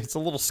like, "It's a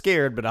little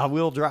scared, but I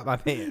will drop my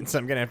pants.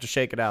 I'm gonna have to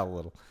shake it out a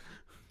little."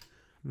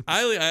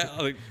 I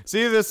like.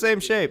 See the same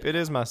shape. It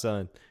is my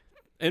son.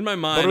 In my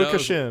mind, Baruch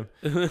Hashem.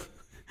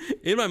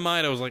 In my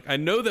mind, I was like, I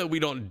know that we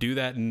don't do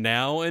that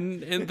now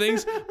and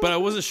things, but I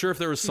wasn't sure if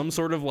there was some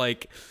sort of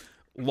like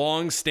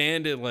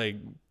long-standing like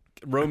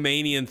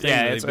Romanian thing.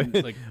 Yeah, it's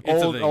like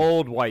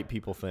old white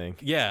people thing.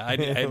 Yeah, I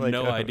had like,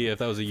 no idea if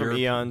that was a from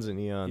eons and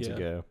eons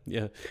ago.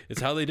 Yeah, it's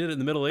how they did it in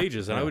the Middle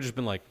Ages, and I would just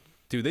been like,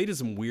 dude, they did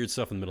some weird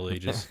stuff in the Middle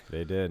Ages.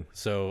 They did.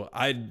 So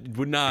I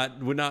would not.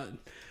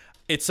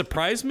 It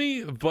surprised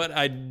me, but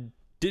it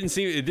didn't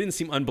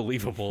seem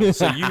unbelievable.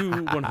 So you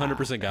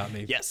 100% got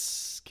me.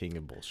 Yes, king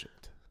of bullshit.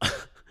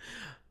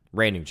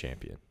 Reigning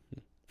champion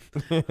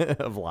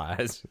of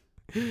lies.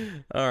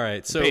 All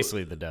right. So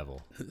Basically the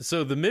devil.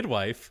 so the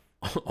midwife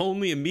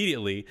only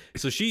immediately.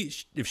 So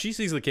if she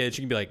sees the kid,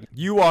 she can be like,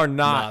 You are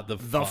not, the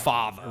the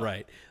father.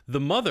 Right. The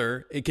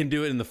mother, it can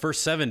do it in the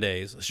first 7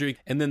 days.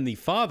 And then the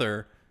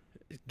father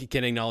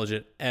can acknowledge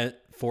it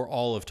for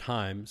all of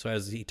time. So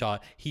as he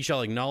taught, he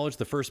shall acknowledge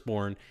the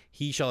firstborn.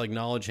 He shall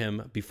acknowledge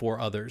him before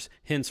others.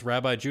 Hence,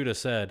 Rabbi Judah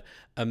said,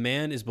 a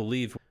man is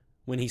believed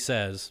when he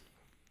says,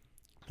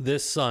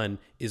 this son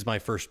is my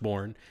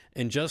firstborn.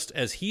 And just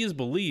as he is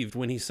believed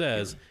when he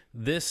says,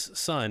 this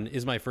son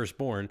is my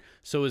firstborn,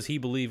 so is he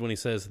believed when he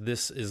says,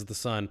 this is the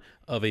son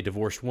of a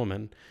divorced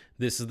woman.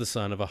 This is the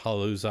son of a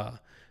haluzah.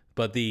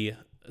 But the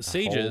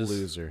sages,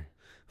 loser.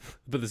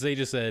 But the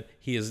sages said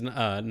he is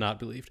not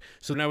believed.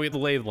 So now we have the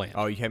lay of the land.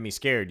 Oh, you had me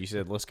scared. You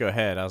said, let's go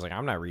ahead. I was like,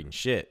 I'm not reading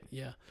shit.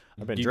 Yeah.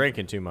 I've been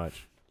drinking too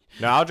much.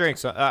 No, I'll drink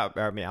some.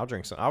 I'll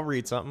drink some. I'll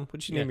read something.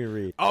 What you need me to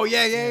read? Oh,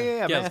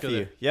 yeah. let's go Matthew.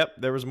 there. Yep,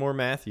 there was more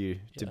Matthew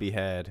to be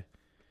had.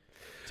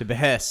 To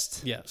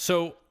behest. Yeah.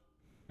 So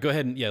go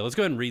ahead and let's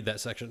go ahead and read that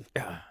section.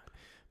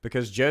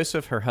 Because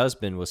Joseph, her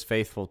husband, was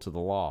faithful to the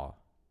law,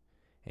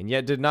 and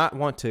yet did not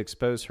want to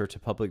expose her to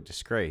public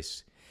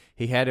disgrace.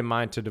 He had in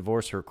mind to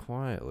divorce her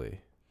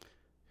quietly.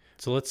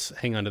 So let's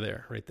hang on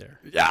to right there.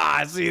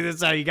 Yeah, see, this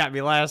is how you got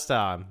me last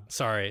time.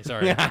 Sorry. So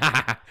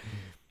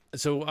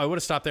I want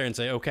to stop there and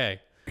say,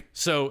 okay,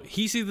 so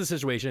he sees the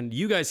situation.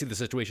 You guys see the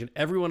situation.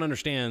 Everyone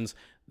understands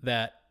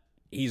that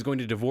he's going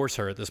to divorce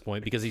her at this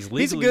point because he's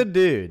legally... He's a good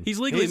dude. He's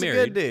legally married.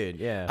 He's a good dude,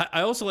 yeah.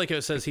 I also like how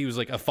it says he was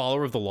like a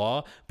follower of the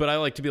law, but I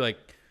like to be like,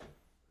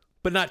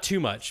 but not too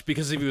much,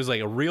 because if he was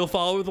like a real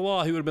follower of the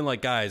law, he would have been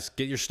like, guys,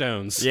 get your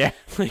stones. Yeah.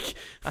 Like,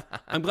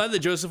 I'm glad that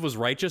Joseph was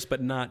righteous,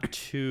 but not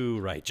too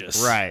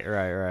righteous.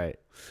 Right.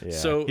 Yeah.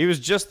 So he was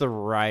just the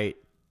right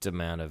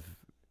amount of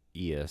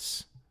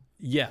eos.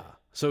 Yeah.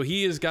 So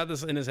he has got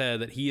this in his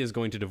head that he is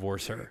going to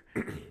divorce her.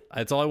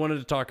 That's all I wanted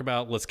to talk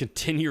about. Let's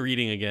continue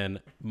reading again.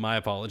 My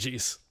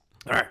apologies.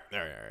 All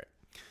right.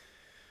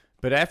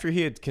 But after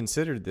he had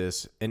considered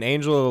this, an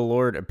angel of the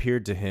Lord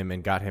appeared to him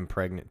and got him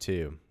pregnant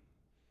too.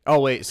 Oh,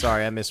 wait,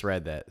 sorry, I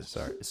misread that.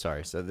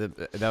 Sorry. So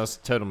that was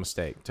a total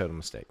mistake.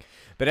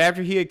 But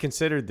after he had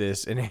considered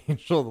this, an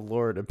angel of the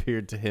Lord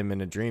appeared to him in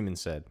a dream and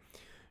said,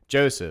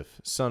 Joseph,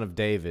 son of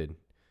David,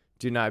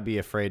 do not be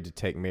afraid to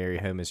take Mary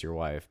home as your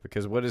wife,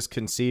 because what is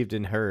conceived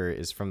in her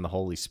is from the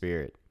Holy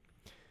Spirit.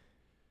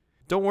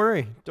 Don't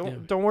worry.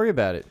 Don't worry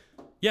about it.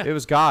 Yeah. It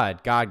was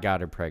God. God got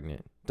her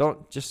pregnant.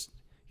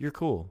 You're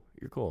cool.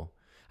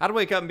 I'd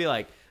wake up and be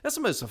like, that's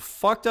the most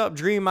fucked up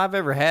dream I've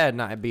ever had,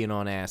 not being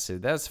on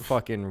acid. That's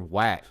fucking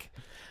whack.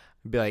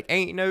 I'd be like,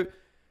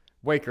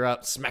 wake her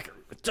up, smack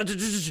her.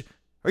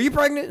 Are you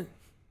pregnant?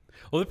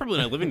 Well, they're probably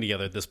not living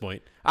together at this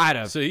point. I'd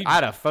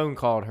have phone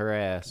called her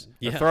ass.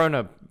 Yeah. Or thrown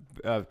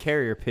a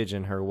carrier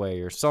pigeon her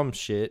way or some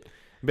shit.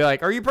 Be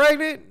like, are you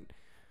pregnant?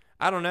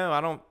 I don't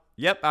know.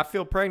 Yep, I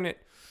feel pregnant.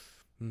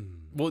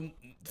 Well,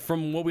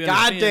 from what we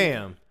understand...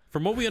 Goddamn.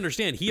 From what we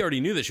understand, he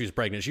already knew that she was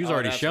pregnant. She was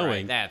already showing.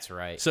 Right. That's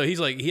right. So he's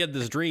like, he had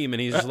this dream, and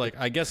he's just like,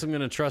 I guess I'm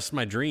going to trust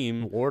my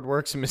dream. Lord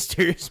works in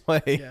mysterious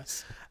ways.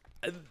 Yes.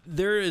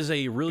 There is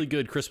a really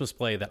good Christmas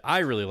play that I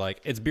really like.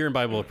 It's Beer and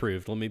Bible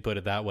approved, let me put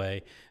it that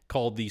way,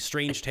 called The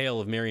Strange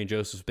Tale of Mary and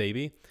Joseph's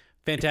Baby.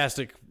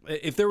 Fantastic.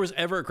 If there was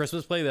ever a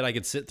Christmas play that I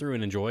could sit through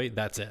and enjoy,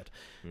 that's it.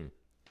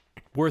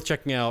 Worth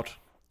checking out.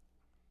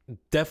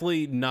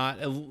 Definitely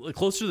not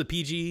close to the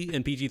PG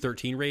and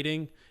PG-13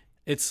 rating.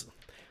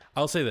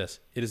 I'll say this.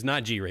 It is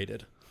not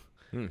G-rated.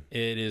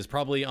 It is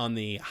probably on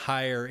the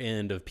higher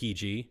end of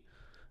PG,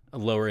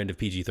 lower end of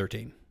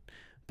PG-13.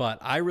 But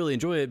I really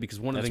enjoy it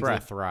because one of the things...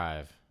 That's where I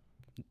thrive.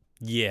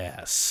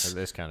 Yes. For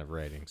this kind of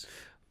ratings.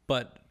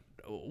 But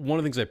one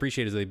of the things I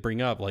appreciate is they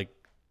bring up, like,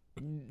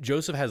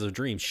 Joseph has a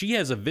dream. She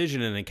has a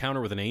vision and an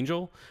encounter with an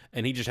angel,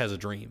 and he just has a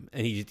dream.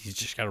 And he's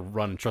just got to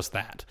run and trust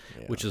that,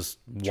 which is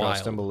wild.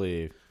 Trust and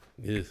believe.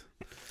 Yeah.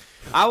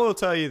 I will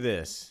tell you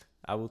this.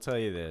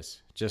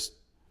 Just...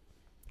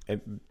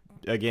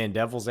 Again,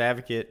 devil's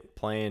advocate,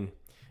 playing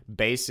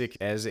basic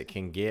as it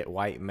can get,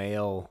 white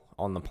male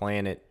on the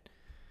planet.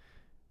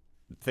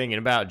 Thinking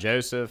about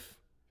Joseph,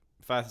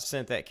 if I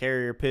sent that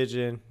carrier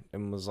pigeon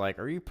and was like,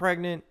 are you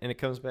pregnant? And it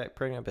comes back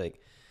pregnant, I'd be like,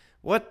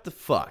 what the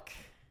fuck?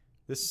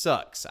 This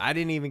sucks. I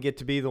didn't even get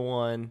to be the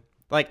one.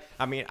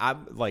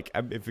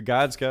 If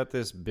God's got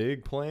this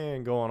big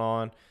plan going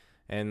on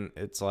and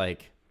it's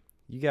like,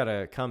 you got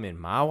to come in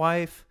my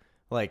wife?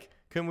 Like,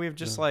 couldn't we have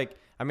just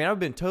I've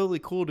been totally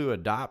cool to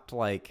adopt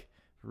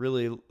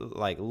really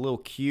little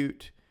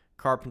cute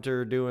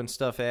carpenter doing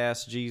stuff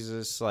ass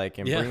Jesus and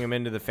bring him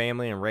into the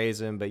family and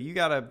raise him, but you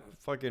gotta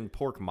fucking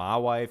pork my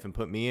wife and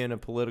put me in a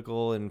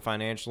political and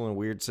financial and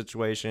weird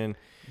situation.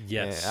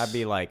 Yes. And I'd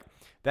be like,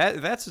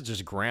 that's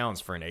just grounds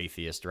for an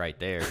atheist right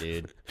there,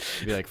 dude.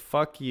 Be like,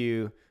 fuck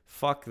you,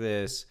 fuck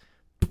this,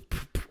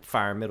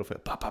 fire middle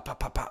field,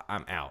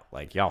 I'm out.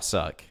 Like, y'all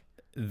suck.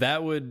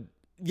 That would...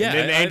 Yeah, and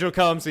then the angel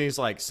comes and he's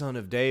like, son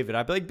of David.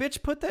 I'd be like,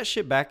 bitch, put that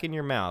shit back in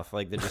your mouth.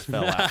 Like, that just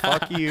fell out.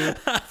 Fuck you.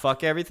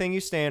 Fuck everything you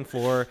stand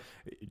for.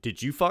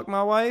 Did you fuck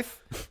my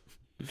wife?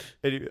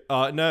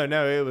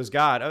 No, it was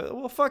God.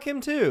 Well, fuck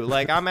him too.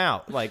 Like, I'm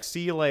out. Like,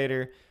 see you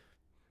later.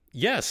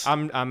 Yes.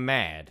 I'm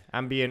mad.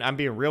 I'm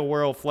being real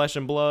world flesh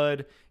and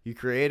blood. You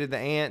created the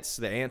ants.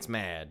 The ants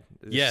mad.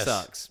 It Yes.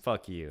 sucks.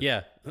 Fuck you.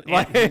 Yeah.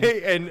 Like,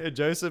 and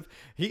Joseph,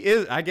 he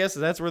is. I guess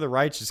that's where the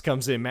righteous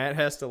comes in. Matt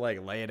has to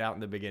like lay it out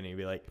in the beginning.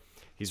 Be like,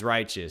 he's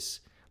righteous.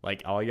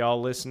 Like, all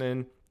y'all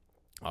listening,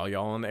 all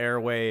y'all on the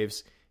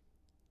airwaves,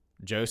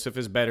 Joseph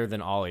is better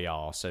than all of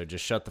y'all. So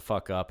just shut the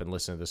fuck up and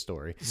listen to the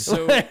story.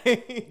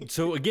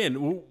 So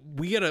again,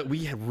 we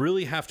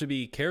really have to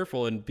be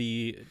careful and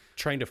be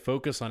trying to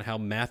focus on how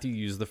Matthew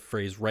used the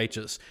phrase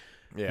righteous.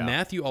 Yeah.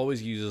 Matthew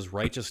always uses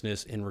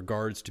righteousness in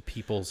regards to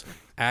people's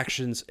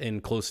actions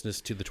and closeness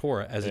to the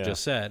Torah, as it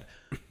just said.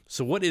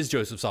 So what is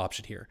Joseph's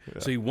option here?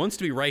 So he wants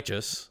to be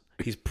righteous.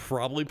 He's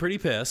probably pretty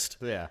pissed.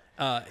 Yeah.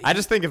 I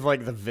just think of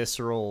like the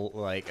visceral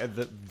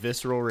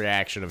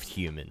reaction of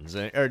humans,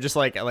 or just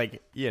like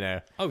you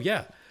know. Oh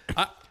yeah.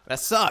 That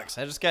sucks.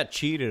 I just got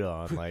cheated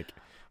on. Like,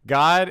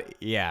 God,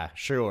 yeah,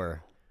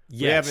 sure.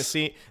 Yes. We haven't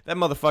seen that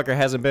motherfucker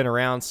hasn't been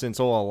around since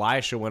old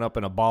Elisha went up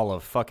in a ball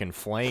of fucking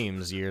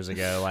flames years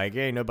ago. Like,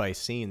 ain't nobody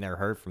seen or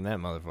heard from that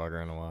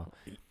motherfucker in a while.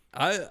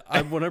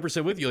 I'm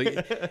 100% with you.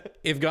 Like,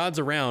 if God's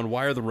around,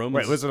 why are the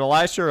Romans? Wait, was it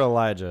Elisha or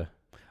Elijah?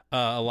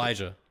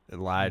 Elijah.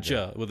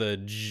 Elijah. With a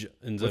J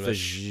instead With of a a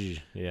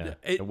J. Yeah.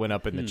 It went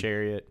up in the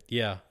chariot.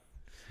 Yeah.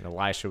 And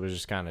Elisha was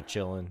just kind of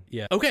chilling.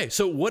 Yeah. Okay,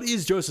 so what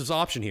is Joseph's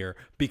option here?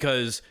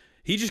 Because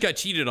he just got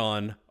cheated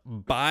on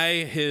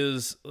by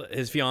his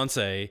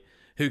fiance,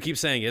 who keeps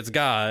saying it's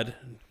God.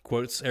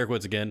 Quotes, air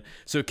quotes again.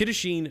 So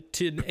Kiddushin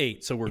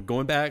 10:8. So we're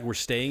going back. We're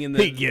staying in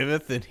the. He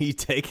giveth and he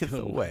taketh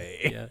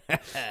away.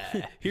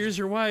 Yeah. Here's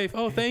your wife.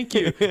 Oh, thank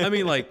you. I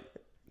mean, like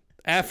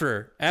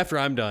after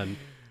I'm done.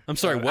 I'm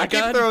sorry. What I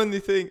keep God? throwing the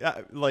thing.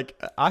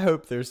 I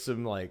hope there's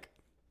some like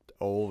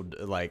old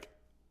like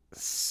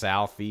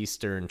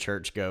southeastern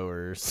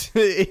churchgoers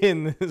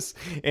in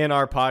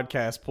our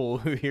podcast pool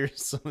who hear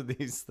some of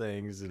these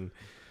things, and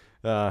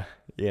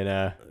you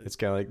know, it's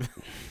kind of like.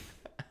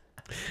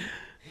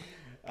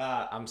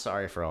 I'm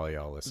sorry for all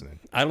y'all listening.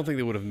 I don't think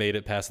they would have made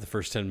it past the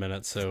first 10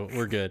 minutes, so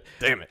we're good.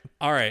 Damn it.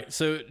 All right,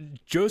 so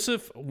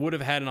Joseph would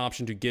have had an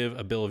option to give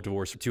a bill of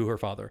divorce to her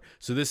father.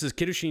 So this is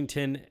Kiddushin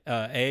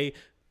 10a.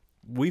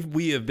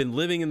 We have been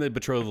living in the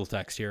betrothal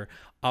text here.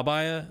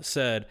 Abaya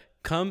said,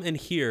 "Come and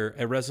hear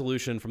a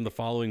resolution from the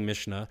following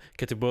Mishnah,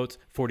 Ketubot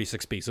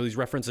 46b." So he's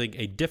referencing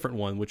a different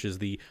one, which is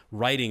the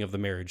writing of the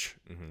marriage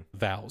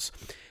vows.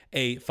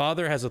 A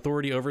father has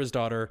authority over his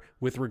daughter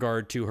with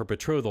regard to her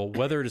betrothal,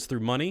 whether it is through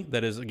money,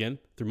 that is, again,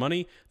 through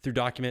money, through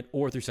document,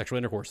 or through sexual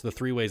intercourse, the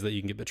three ways that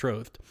you can get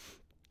betrothed.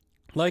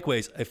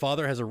 Likewise, a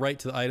father has a right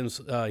to the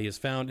items he has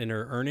found in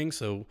her earnings.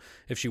 So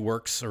if she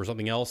works or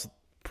something else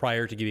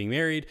prior to getting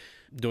married,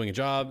 doing a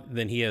job,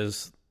 then he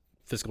has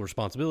fiscal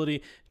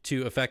responsibility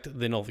to effect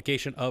the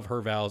nullification of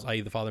her vows, i.e.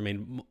 the father may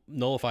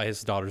nullify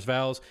his daughter's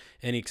vows,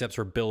 and he accepts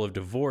her bill of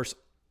divorce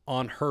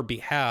on her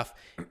behalf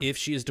if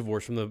she is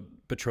divorced from the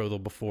betrothal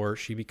before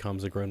she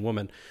becomes a grown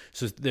woman.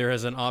 So there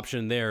is an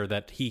option there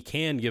that he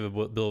can give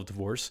a bill of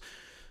divorce.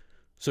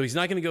 So he's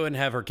not going to go ahead and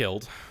have her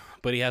killed,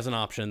 but he has an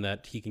option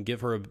that he can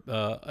give her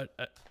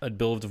a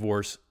bill of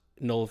divorce,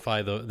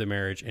 nullify the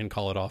marriage, and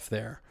call it off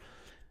there.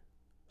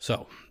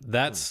 So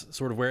that's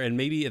sort of where, and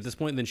maybe at this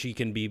point, then she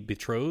can be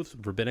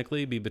betrothed,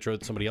 rabbinically, be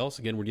betrothed to somebody else.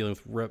 Again, we're dealing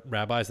with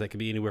rabbis that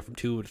could be anywhere from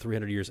 200 to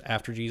 300 years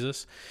after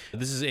Jesus.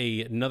 This is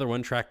another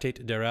one,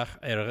 Tractate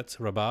Derech Eretz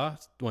Rabbah,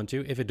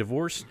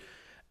 1-2.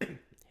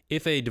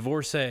 If a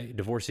divorcee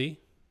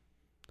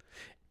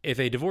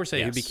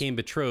who became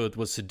betrothed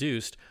was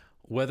seduced,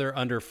 whether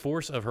under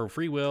force of her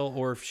free will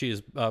or if she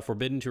is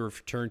forbidden to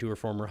return to her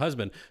former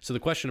husband. So the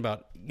question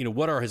about,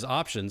 what are his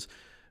options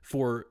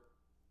for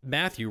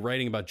Matthew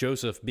writing about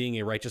Joseph being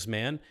a righteous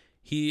man,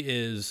 he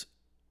is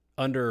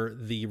under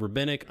the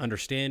rabbinic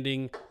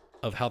understanding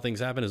of how things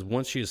happen is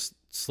once she has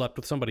slept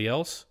with somebody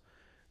else,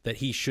 that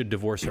he should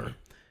divorce her.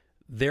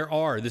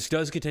 This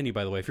does continue,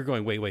 by the way. If you're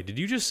going, wait, did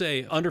you just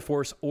say under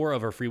force or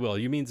of her free will?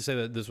 You mean to say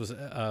that this was,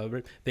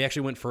 they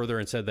actually went further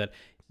and said that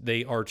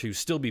they are to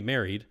still be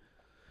married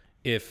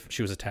if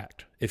she was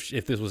attacked,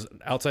 if this was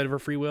outside of her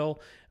free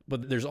will.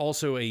 But there's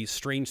also a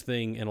strange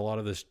thing in a lot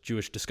of this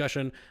Jewish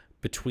discussion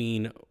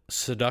between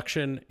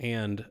seduction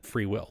and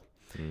free will.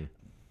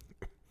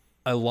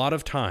 A lot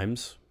of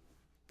times,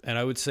 and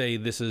I would say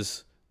this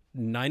is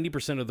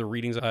 90% of the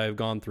readings I've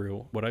gone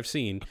through, what I've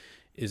seen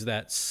is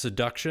that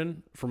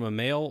seduction from a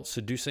male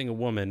seducing a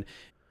woman,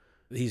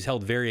 he's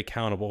held very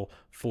accountable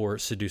for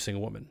seducing a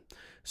woman.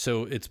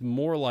 So it's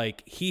more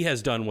like he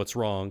has done what's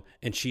wrong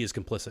and she is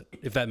complicit.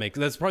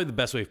 That's probably the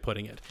best way of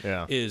putting it.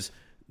 Yeah. Is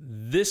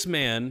this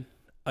man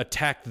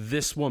attacked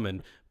this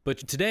woman, but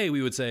today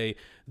we would say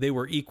they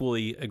were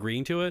equally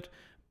agreeing to it.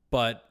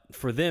 But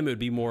for them, it would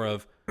be more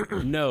of,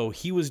 no,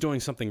 he was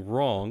doing something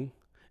wrong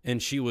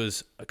and she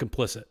was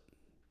complicit.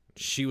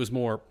 She was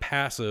more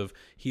passive.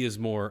 He is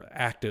more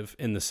active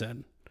in the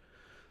sin.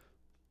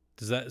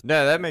 Does that?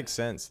 No, that makes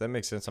sense. That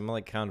makes sense. I'm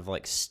like kind of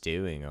like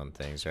stewing on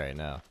things right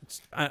now.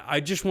 I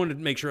just wanted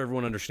to make sure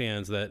everyone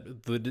understands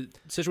that the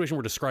situation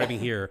we're describing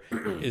here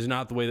is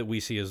not the way that we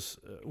see as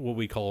what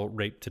we call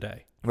rape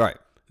today. Right.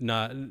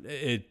 Not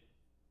it.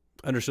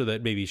 Understood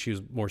that maybe she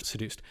was more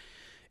seduced.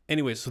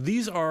 Anyway, so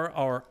these are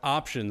our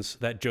options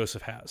that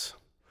Joseph has,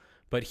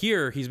 but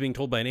here he's being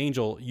told by an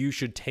angel, "You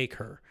should take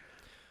her."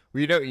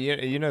 Well,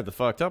 you know the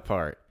fucked up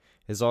part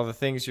is all the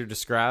things you're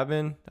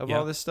describing of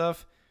all this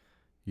stuff.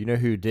 You know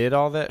who did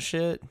all that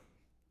shit?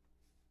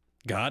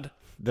 God.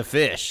 The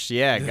fish.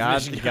 Yeah,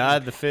 God, fish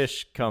God, the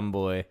fish cum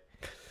boy.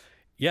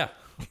 Yeah.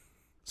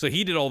 So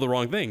he did all the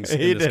wrong things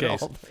He in this did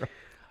case.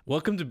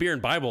 Welcome to Beer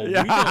and Bible.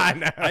 Yeah,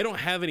 I don't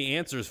have any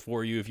answers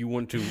for you if you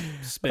want to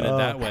spin it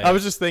that way. I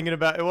was just thinking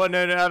about it. Well,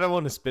 no, I don't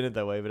want to spin it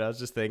that way, but I was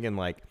just thinking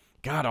like,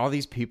 God, all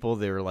these people,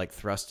 they were like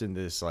thrust into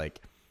this,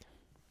 like,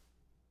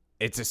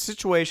 it's a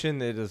situation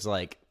that is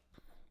like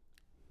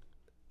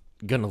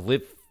gonna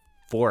live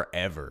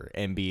forever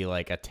and be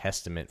like a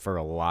testament for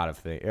a lot of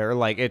things, or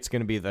like it's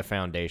gonna be the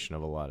foundation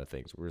of a lot of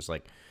things. We're just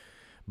like,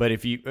 but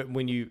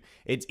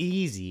it's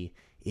easy.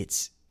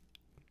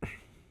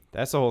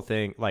 That's the whole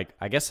thing. Like,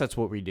 I guess that's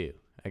what we do.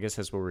 I guess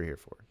that's what we're here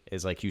for.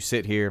 Is like you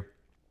sit here,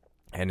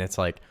 and it's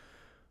like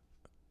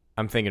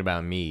I'm thinking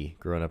about me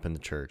growing up in the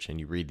church, and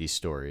you read these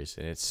stories,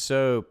 and it's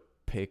so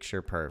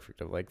picture perfect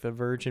of like the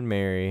Virgin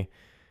Mary.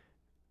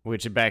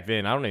 Which back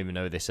then, I don't even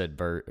know they said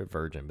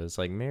virgin, but it's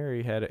like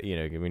Mary had,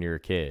 when you were a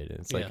kid.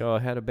 And it's like, I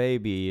had a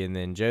baby, and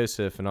then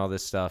Joseph and all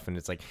this stuff. And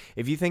it's like,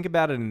 if you think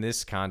about it in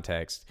this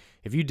context,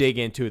 if you dig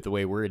into it the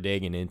way we're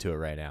digging into it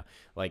right now,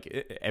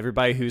 like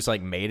everybody who's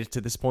like made it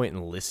to this point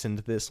and listened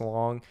this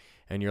long,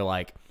 and you're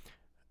like,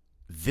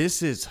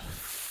 this is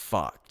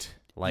fucked.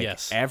 Like,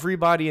 yes.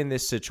 Everybody in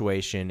this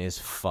situation is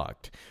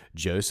fucked.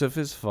 Joseph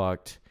is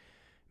fucked.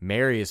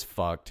 Mary is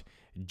fucked.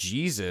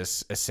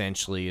 Jesus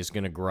essentially is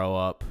going to grow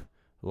up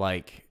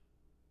like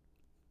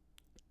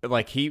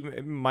he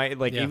might,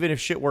 like, even if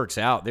shit works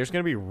out, there's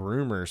going to be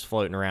rumors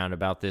floating around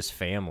about this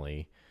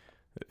family,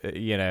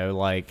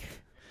 like,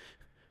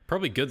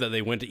 probably good that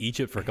they went to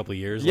Egypt for a couple of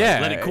years.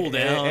 Yeah. Let it cool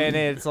down. And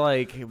it's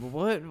like,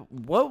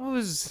 what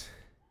was,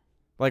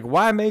 like,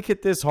 why make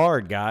it this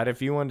hard, God?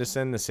 If you wanted to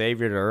send the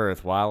Savior to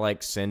earth, why,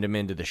 like, send him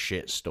into the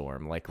shit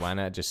storm? Like, why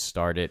not just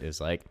start it as,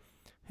 like,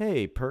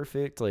 hey,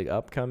 perfect, like,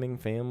 upcoming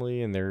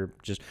family, and they're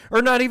just,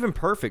 or not even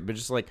perfect, but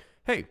just like,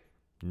 hey,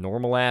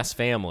 normal ass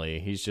family.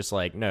 He's just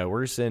like, no,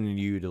 we're sending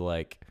you to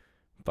like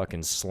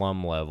fucking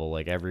slum level.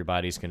 Like,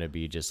 everybody's gonna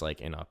be just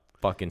like in a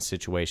fucking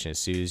situation as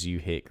soon as you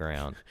hit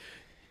ground.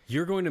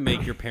 You're going to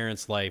make your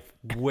parents' life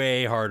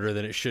way harder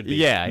than it should be.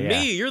 Yeah.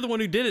 Me, you're the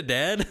one who did it,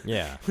 Dad.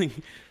 Yeah.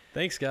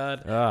 Thanks,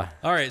 God.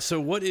 All right, so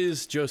what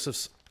is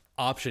Joseph's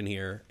option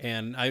here?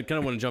 And I kind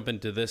of want to jump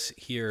into this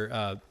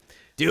here.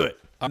 Do it.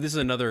 This is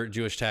another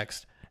Jewish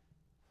text.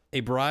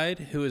 A bride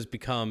who has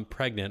become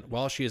pregnant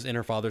while she is in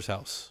her father's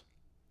house.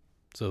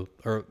 So,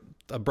 or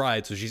a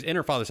bride, so she's in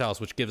her father's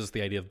house, which gives us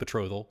the idea of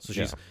betrothal. So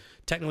she's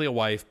technically a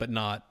wife, but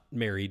not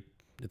married,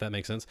 if that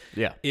makes sense.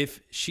 Yeah.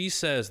 If she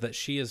says that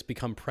she has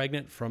become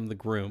pregnant from the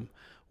groom,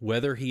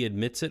 whether he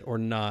admits it or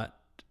not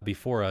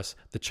before us,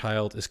 the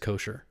child is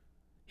kosher.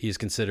 He is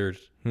considered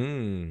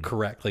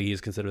correctly. He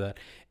is considered that.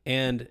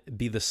 And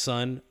be the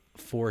son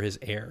for his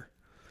heir.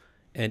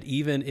 And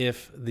even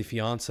if the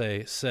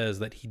fiance says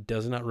that he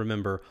does not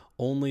remember,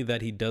 only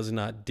that he does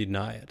not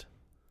deny it.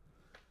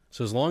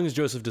 So as long as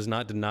Joseph does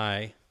not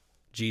deny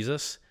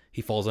Jesus,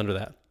 he falls under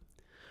that.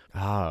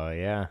 Oh,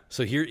 yeah.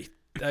 So here,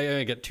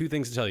 I got two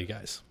things to tell you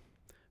guys.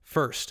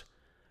 First,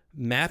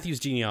 Matthew's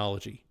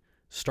genealogy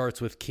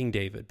starts with King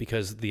David,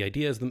 because the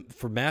idea is,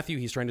 for Matthew,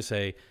 he's trying to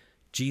say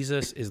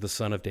Jesus is the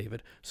son of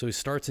David. So he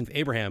starts in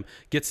Abraham,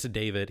 gets to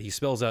David. He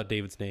spells out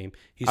David's name.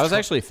 I was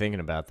actually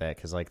thinking about that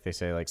because, like, they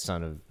say, like,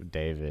 son of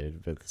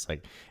David, but it's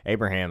like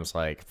Abraham's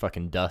like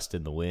fucking dust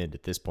in the wind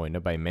at this point.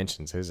 Nobody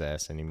mentions his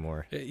ass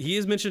anymore. He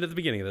is mentioned at the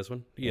beginning of this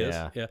one. He is.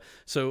 Yeah.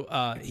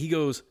 So he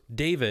goes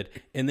David,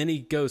 and then he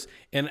goes,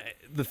 and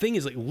the thing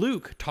is, like,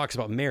 Luke talks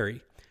about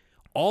Mary.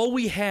 All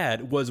we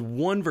had was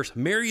one verse.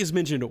 Mary is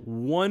mentioned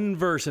one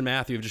verse in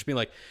Matthew of just being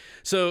like,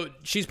 so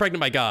she's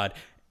pregnant by God.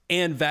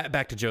 And that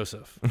back to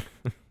Joseph.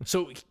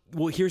 So,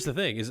 well, here's the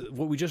thing, is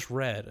what we just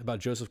read about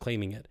Joseph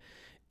claiming it,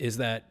 is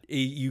that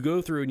you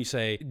go through and you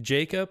say,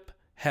 Jacob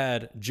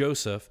had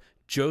Joseph.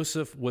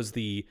 Joseph was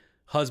the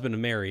husband of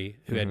Mary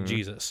who had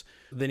Jesus.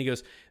 Then he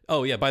goes,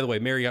 oh, yeah, by the way,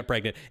 Mary got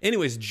pregnant.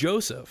 Anyways,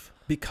 Joseph,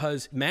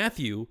 because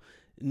Matthew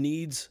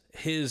needs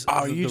his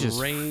you just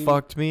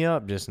fucked me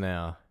up just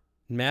now.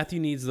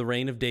 Matthew needs the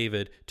reign of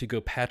David to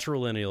go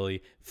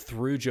patrilineally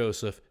through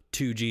Joseph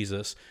to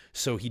Jesus.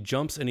 So he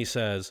jumps and he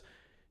says,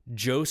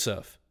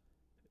 Joseph,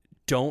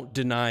 don't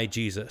deny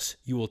Jesus.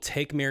 You will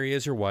take Mary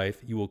as your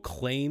wife. You will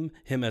claim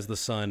him as the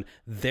son.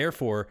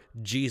 Therefore,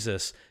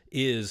 Jesus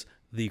is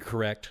the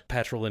correct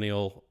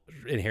patrilineal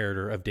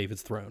inheritor of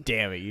David's throne.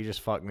 Damn it, you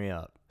just fucked me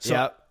up. So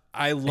yep.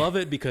 I love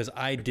it because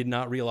I did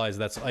not realize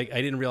I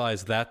didn't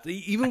realize that.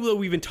 Even though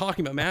we've been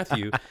talking about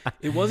Matthew,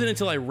 it wasn't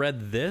until I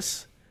read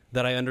this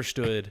that I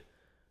understood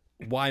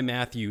why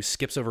Matthew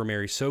skips over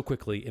Mary so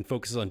quickly and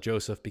focuses on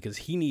Joseph, because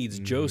he needs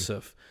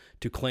Joseph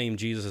to claim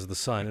Jesus as the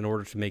son in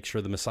order to make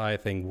sure the Messiah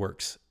thing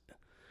works.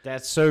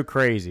 That's so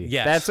crazy.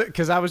 Yes. That's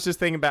because I was just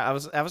thinking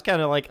about, I was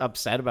kind of like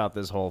upset about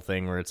this whole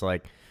thing where it's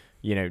like,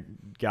 you know,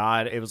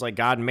 it was like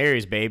God and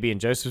Mary's baby and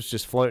Joseph's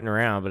just floating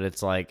around, but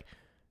it's like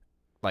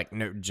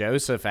no,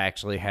 Joseph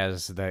actually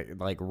has the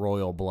like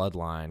royal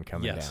bloodline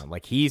coming down.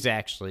 Like he's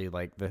actually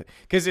like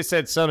because it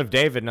said son of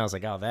David, and I was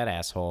like, oh, that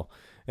asshole.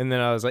 And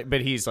then I was like, but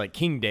he's like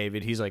King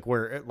David. He's like,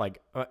 where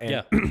like,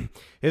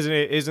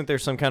 isn't there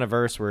some kind of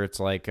verse where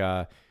it's like,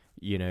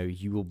 you know,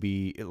 you will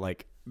be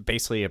like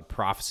basically a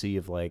prophecy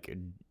of like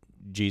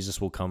Jesus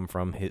will come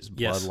from his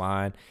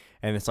bloodline,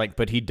 and it's like,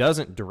 but he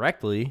doesn't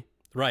directly,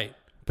 right?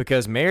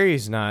 Because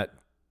Mary's not.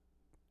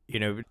 You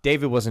know,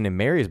 David wasn't in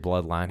Mary's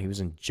bloodline. He was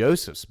in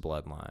Joseph's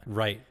bloodline.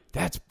 Right.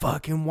 That's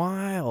fucking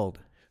wild.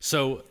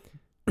 So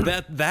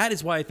that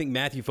is why I think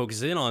Matthew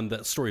focuses in on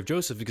the story of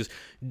Joseph, because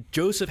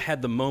Joseph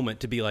had the moment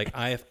to be like,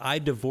 if I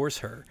divorce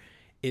her,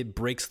 it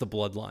breaks the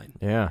bloodline.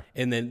 Yeah.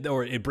 And then,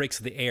 or it breaks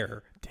the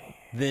heir. Damn.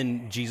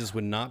 Then Jesus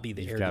would not be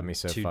the heir got me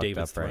so to fucked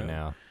David's up throne. right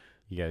now.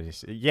 You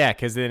guys, yeah,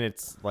 because then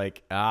it's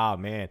like, oh,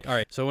 man. All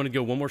right. So I want to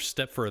go one more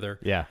step further.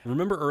 Yeah.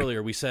 Remember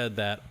earlier we said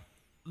that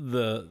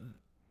the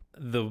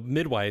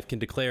midwife can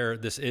declare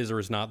this is or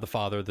is not the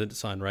father, the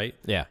son, right?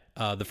 Yeah.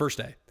 The first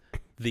day.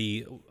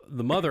 The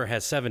mother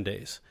has 7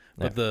 days,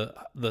 but the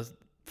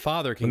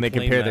father can when they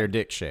claim compare that, their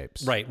dick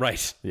shapes. Right.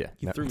 Yeah.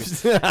 You threw me.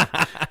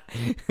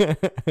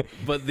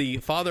 But the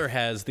father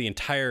has the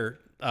entire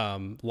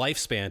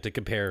lifespan to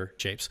compare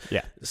shapes.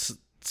 Yeah. So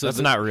that's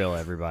not real,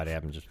 everybody.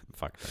 I'm just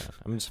fucking around.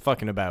 I'm just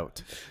fucking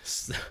about.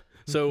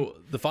 So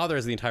the father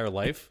has the entire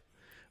life.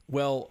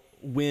 Well,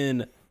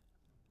 when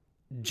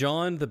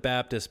John the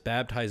Baptist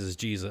baptizes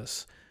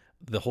Jesus,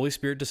 the Holy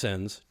Spirit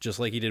descends, just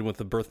like he did with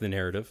the birth of the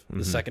narrative,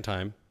 the second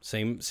time,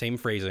 same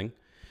phrasing.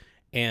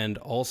 And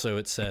also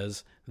it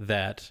says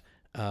that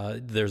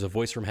there's a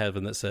voice from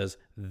heaven that says,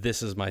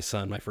 "This is my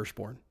son, my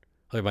firstborn.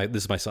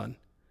 This is my son."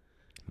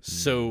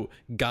 So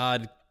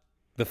God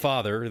the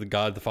Father, the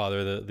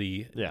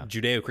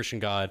Judeo-Christian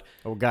God,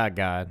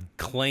 God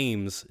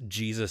claims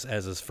Jesus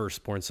as his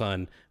firstborn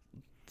son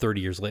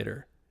 30 years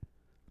later.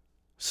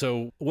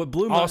 So what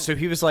blew my... So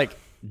he was like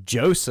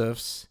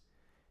Joseph's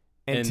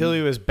until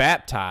he was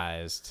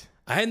baptized.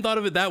 I hadn't thought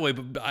of it that way,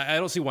 but I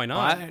don't see why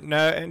not.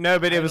 No,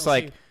 but it was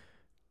like...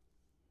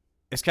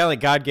 It's kind of like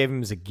God gave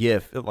him as a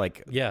gift.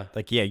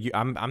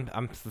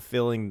 I'm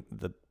fulfilling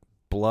the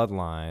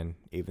bloodline,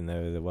 even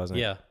though there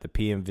wasn't the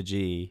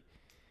PMVG.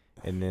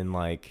 And then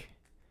like...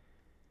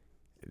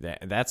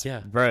 That's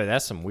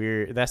some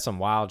weird... That's some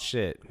wild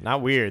shit.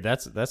 Not weird.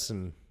 That's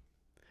some...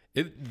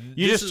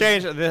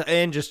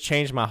 just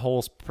changed my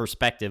whole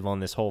perspective on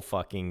this whole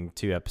fucking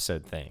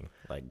 2-episode thing,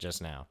 like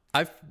just now.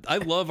 I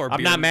love our...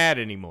 I'm not mad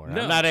anymore.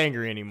 No. I'm not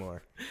angry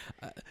anymore.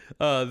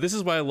 This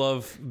is why I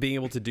love being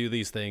able to do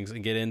these things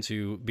and get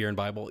into Beer and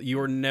Bible. You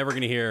are never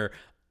going to hear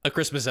a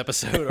Christmas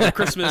episode or a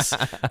Christmas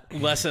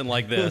lesson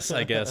like this,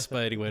 I guess.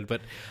 But anyway,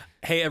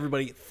 hey,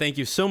 everybody, thank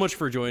you so much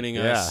for joining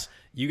us.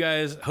 You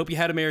guys, hope you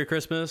had a Merry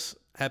Christmas.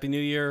 Happy New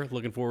Year.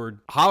 Looking forward.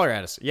 Holler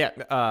at us. Yeah.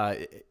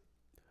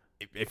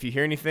 If you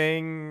hear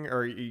anything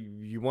or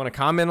you want to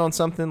comment on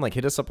something, like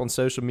hit us up on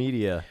social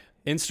media.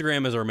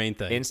 Instagram is our main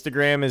thing.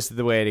 Instagram is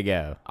the way to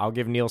go. I'll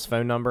give Neil's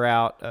phone number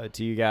out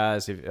to you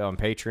guys on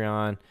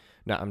Patreon.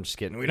 No, I'm just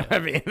kidding. We don't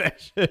have any of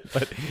that shit.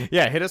 But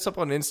yeah, hit us up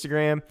on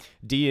Instagram,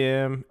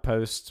 DM,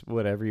 post,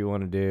 whatever you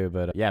want to do.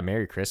 But yeah,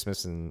 Merry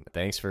Christmas and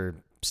thanks for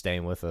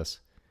staying with us.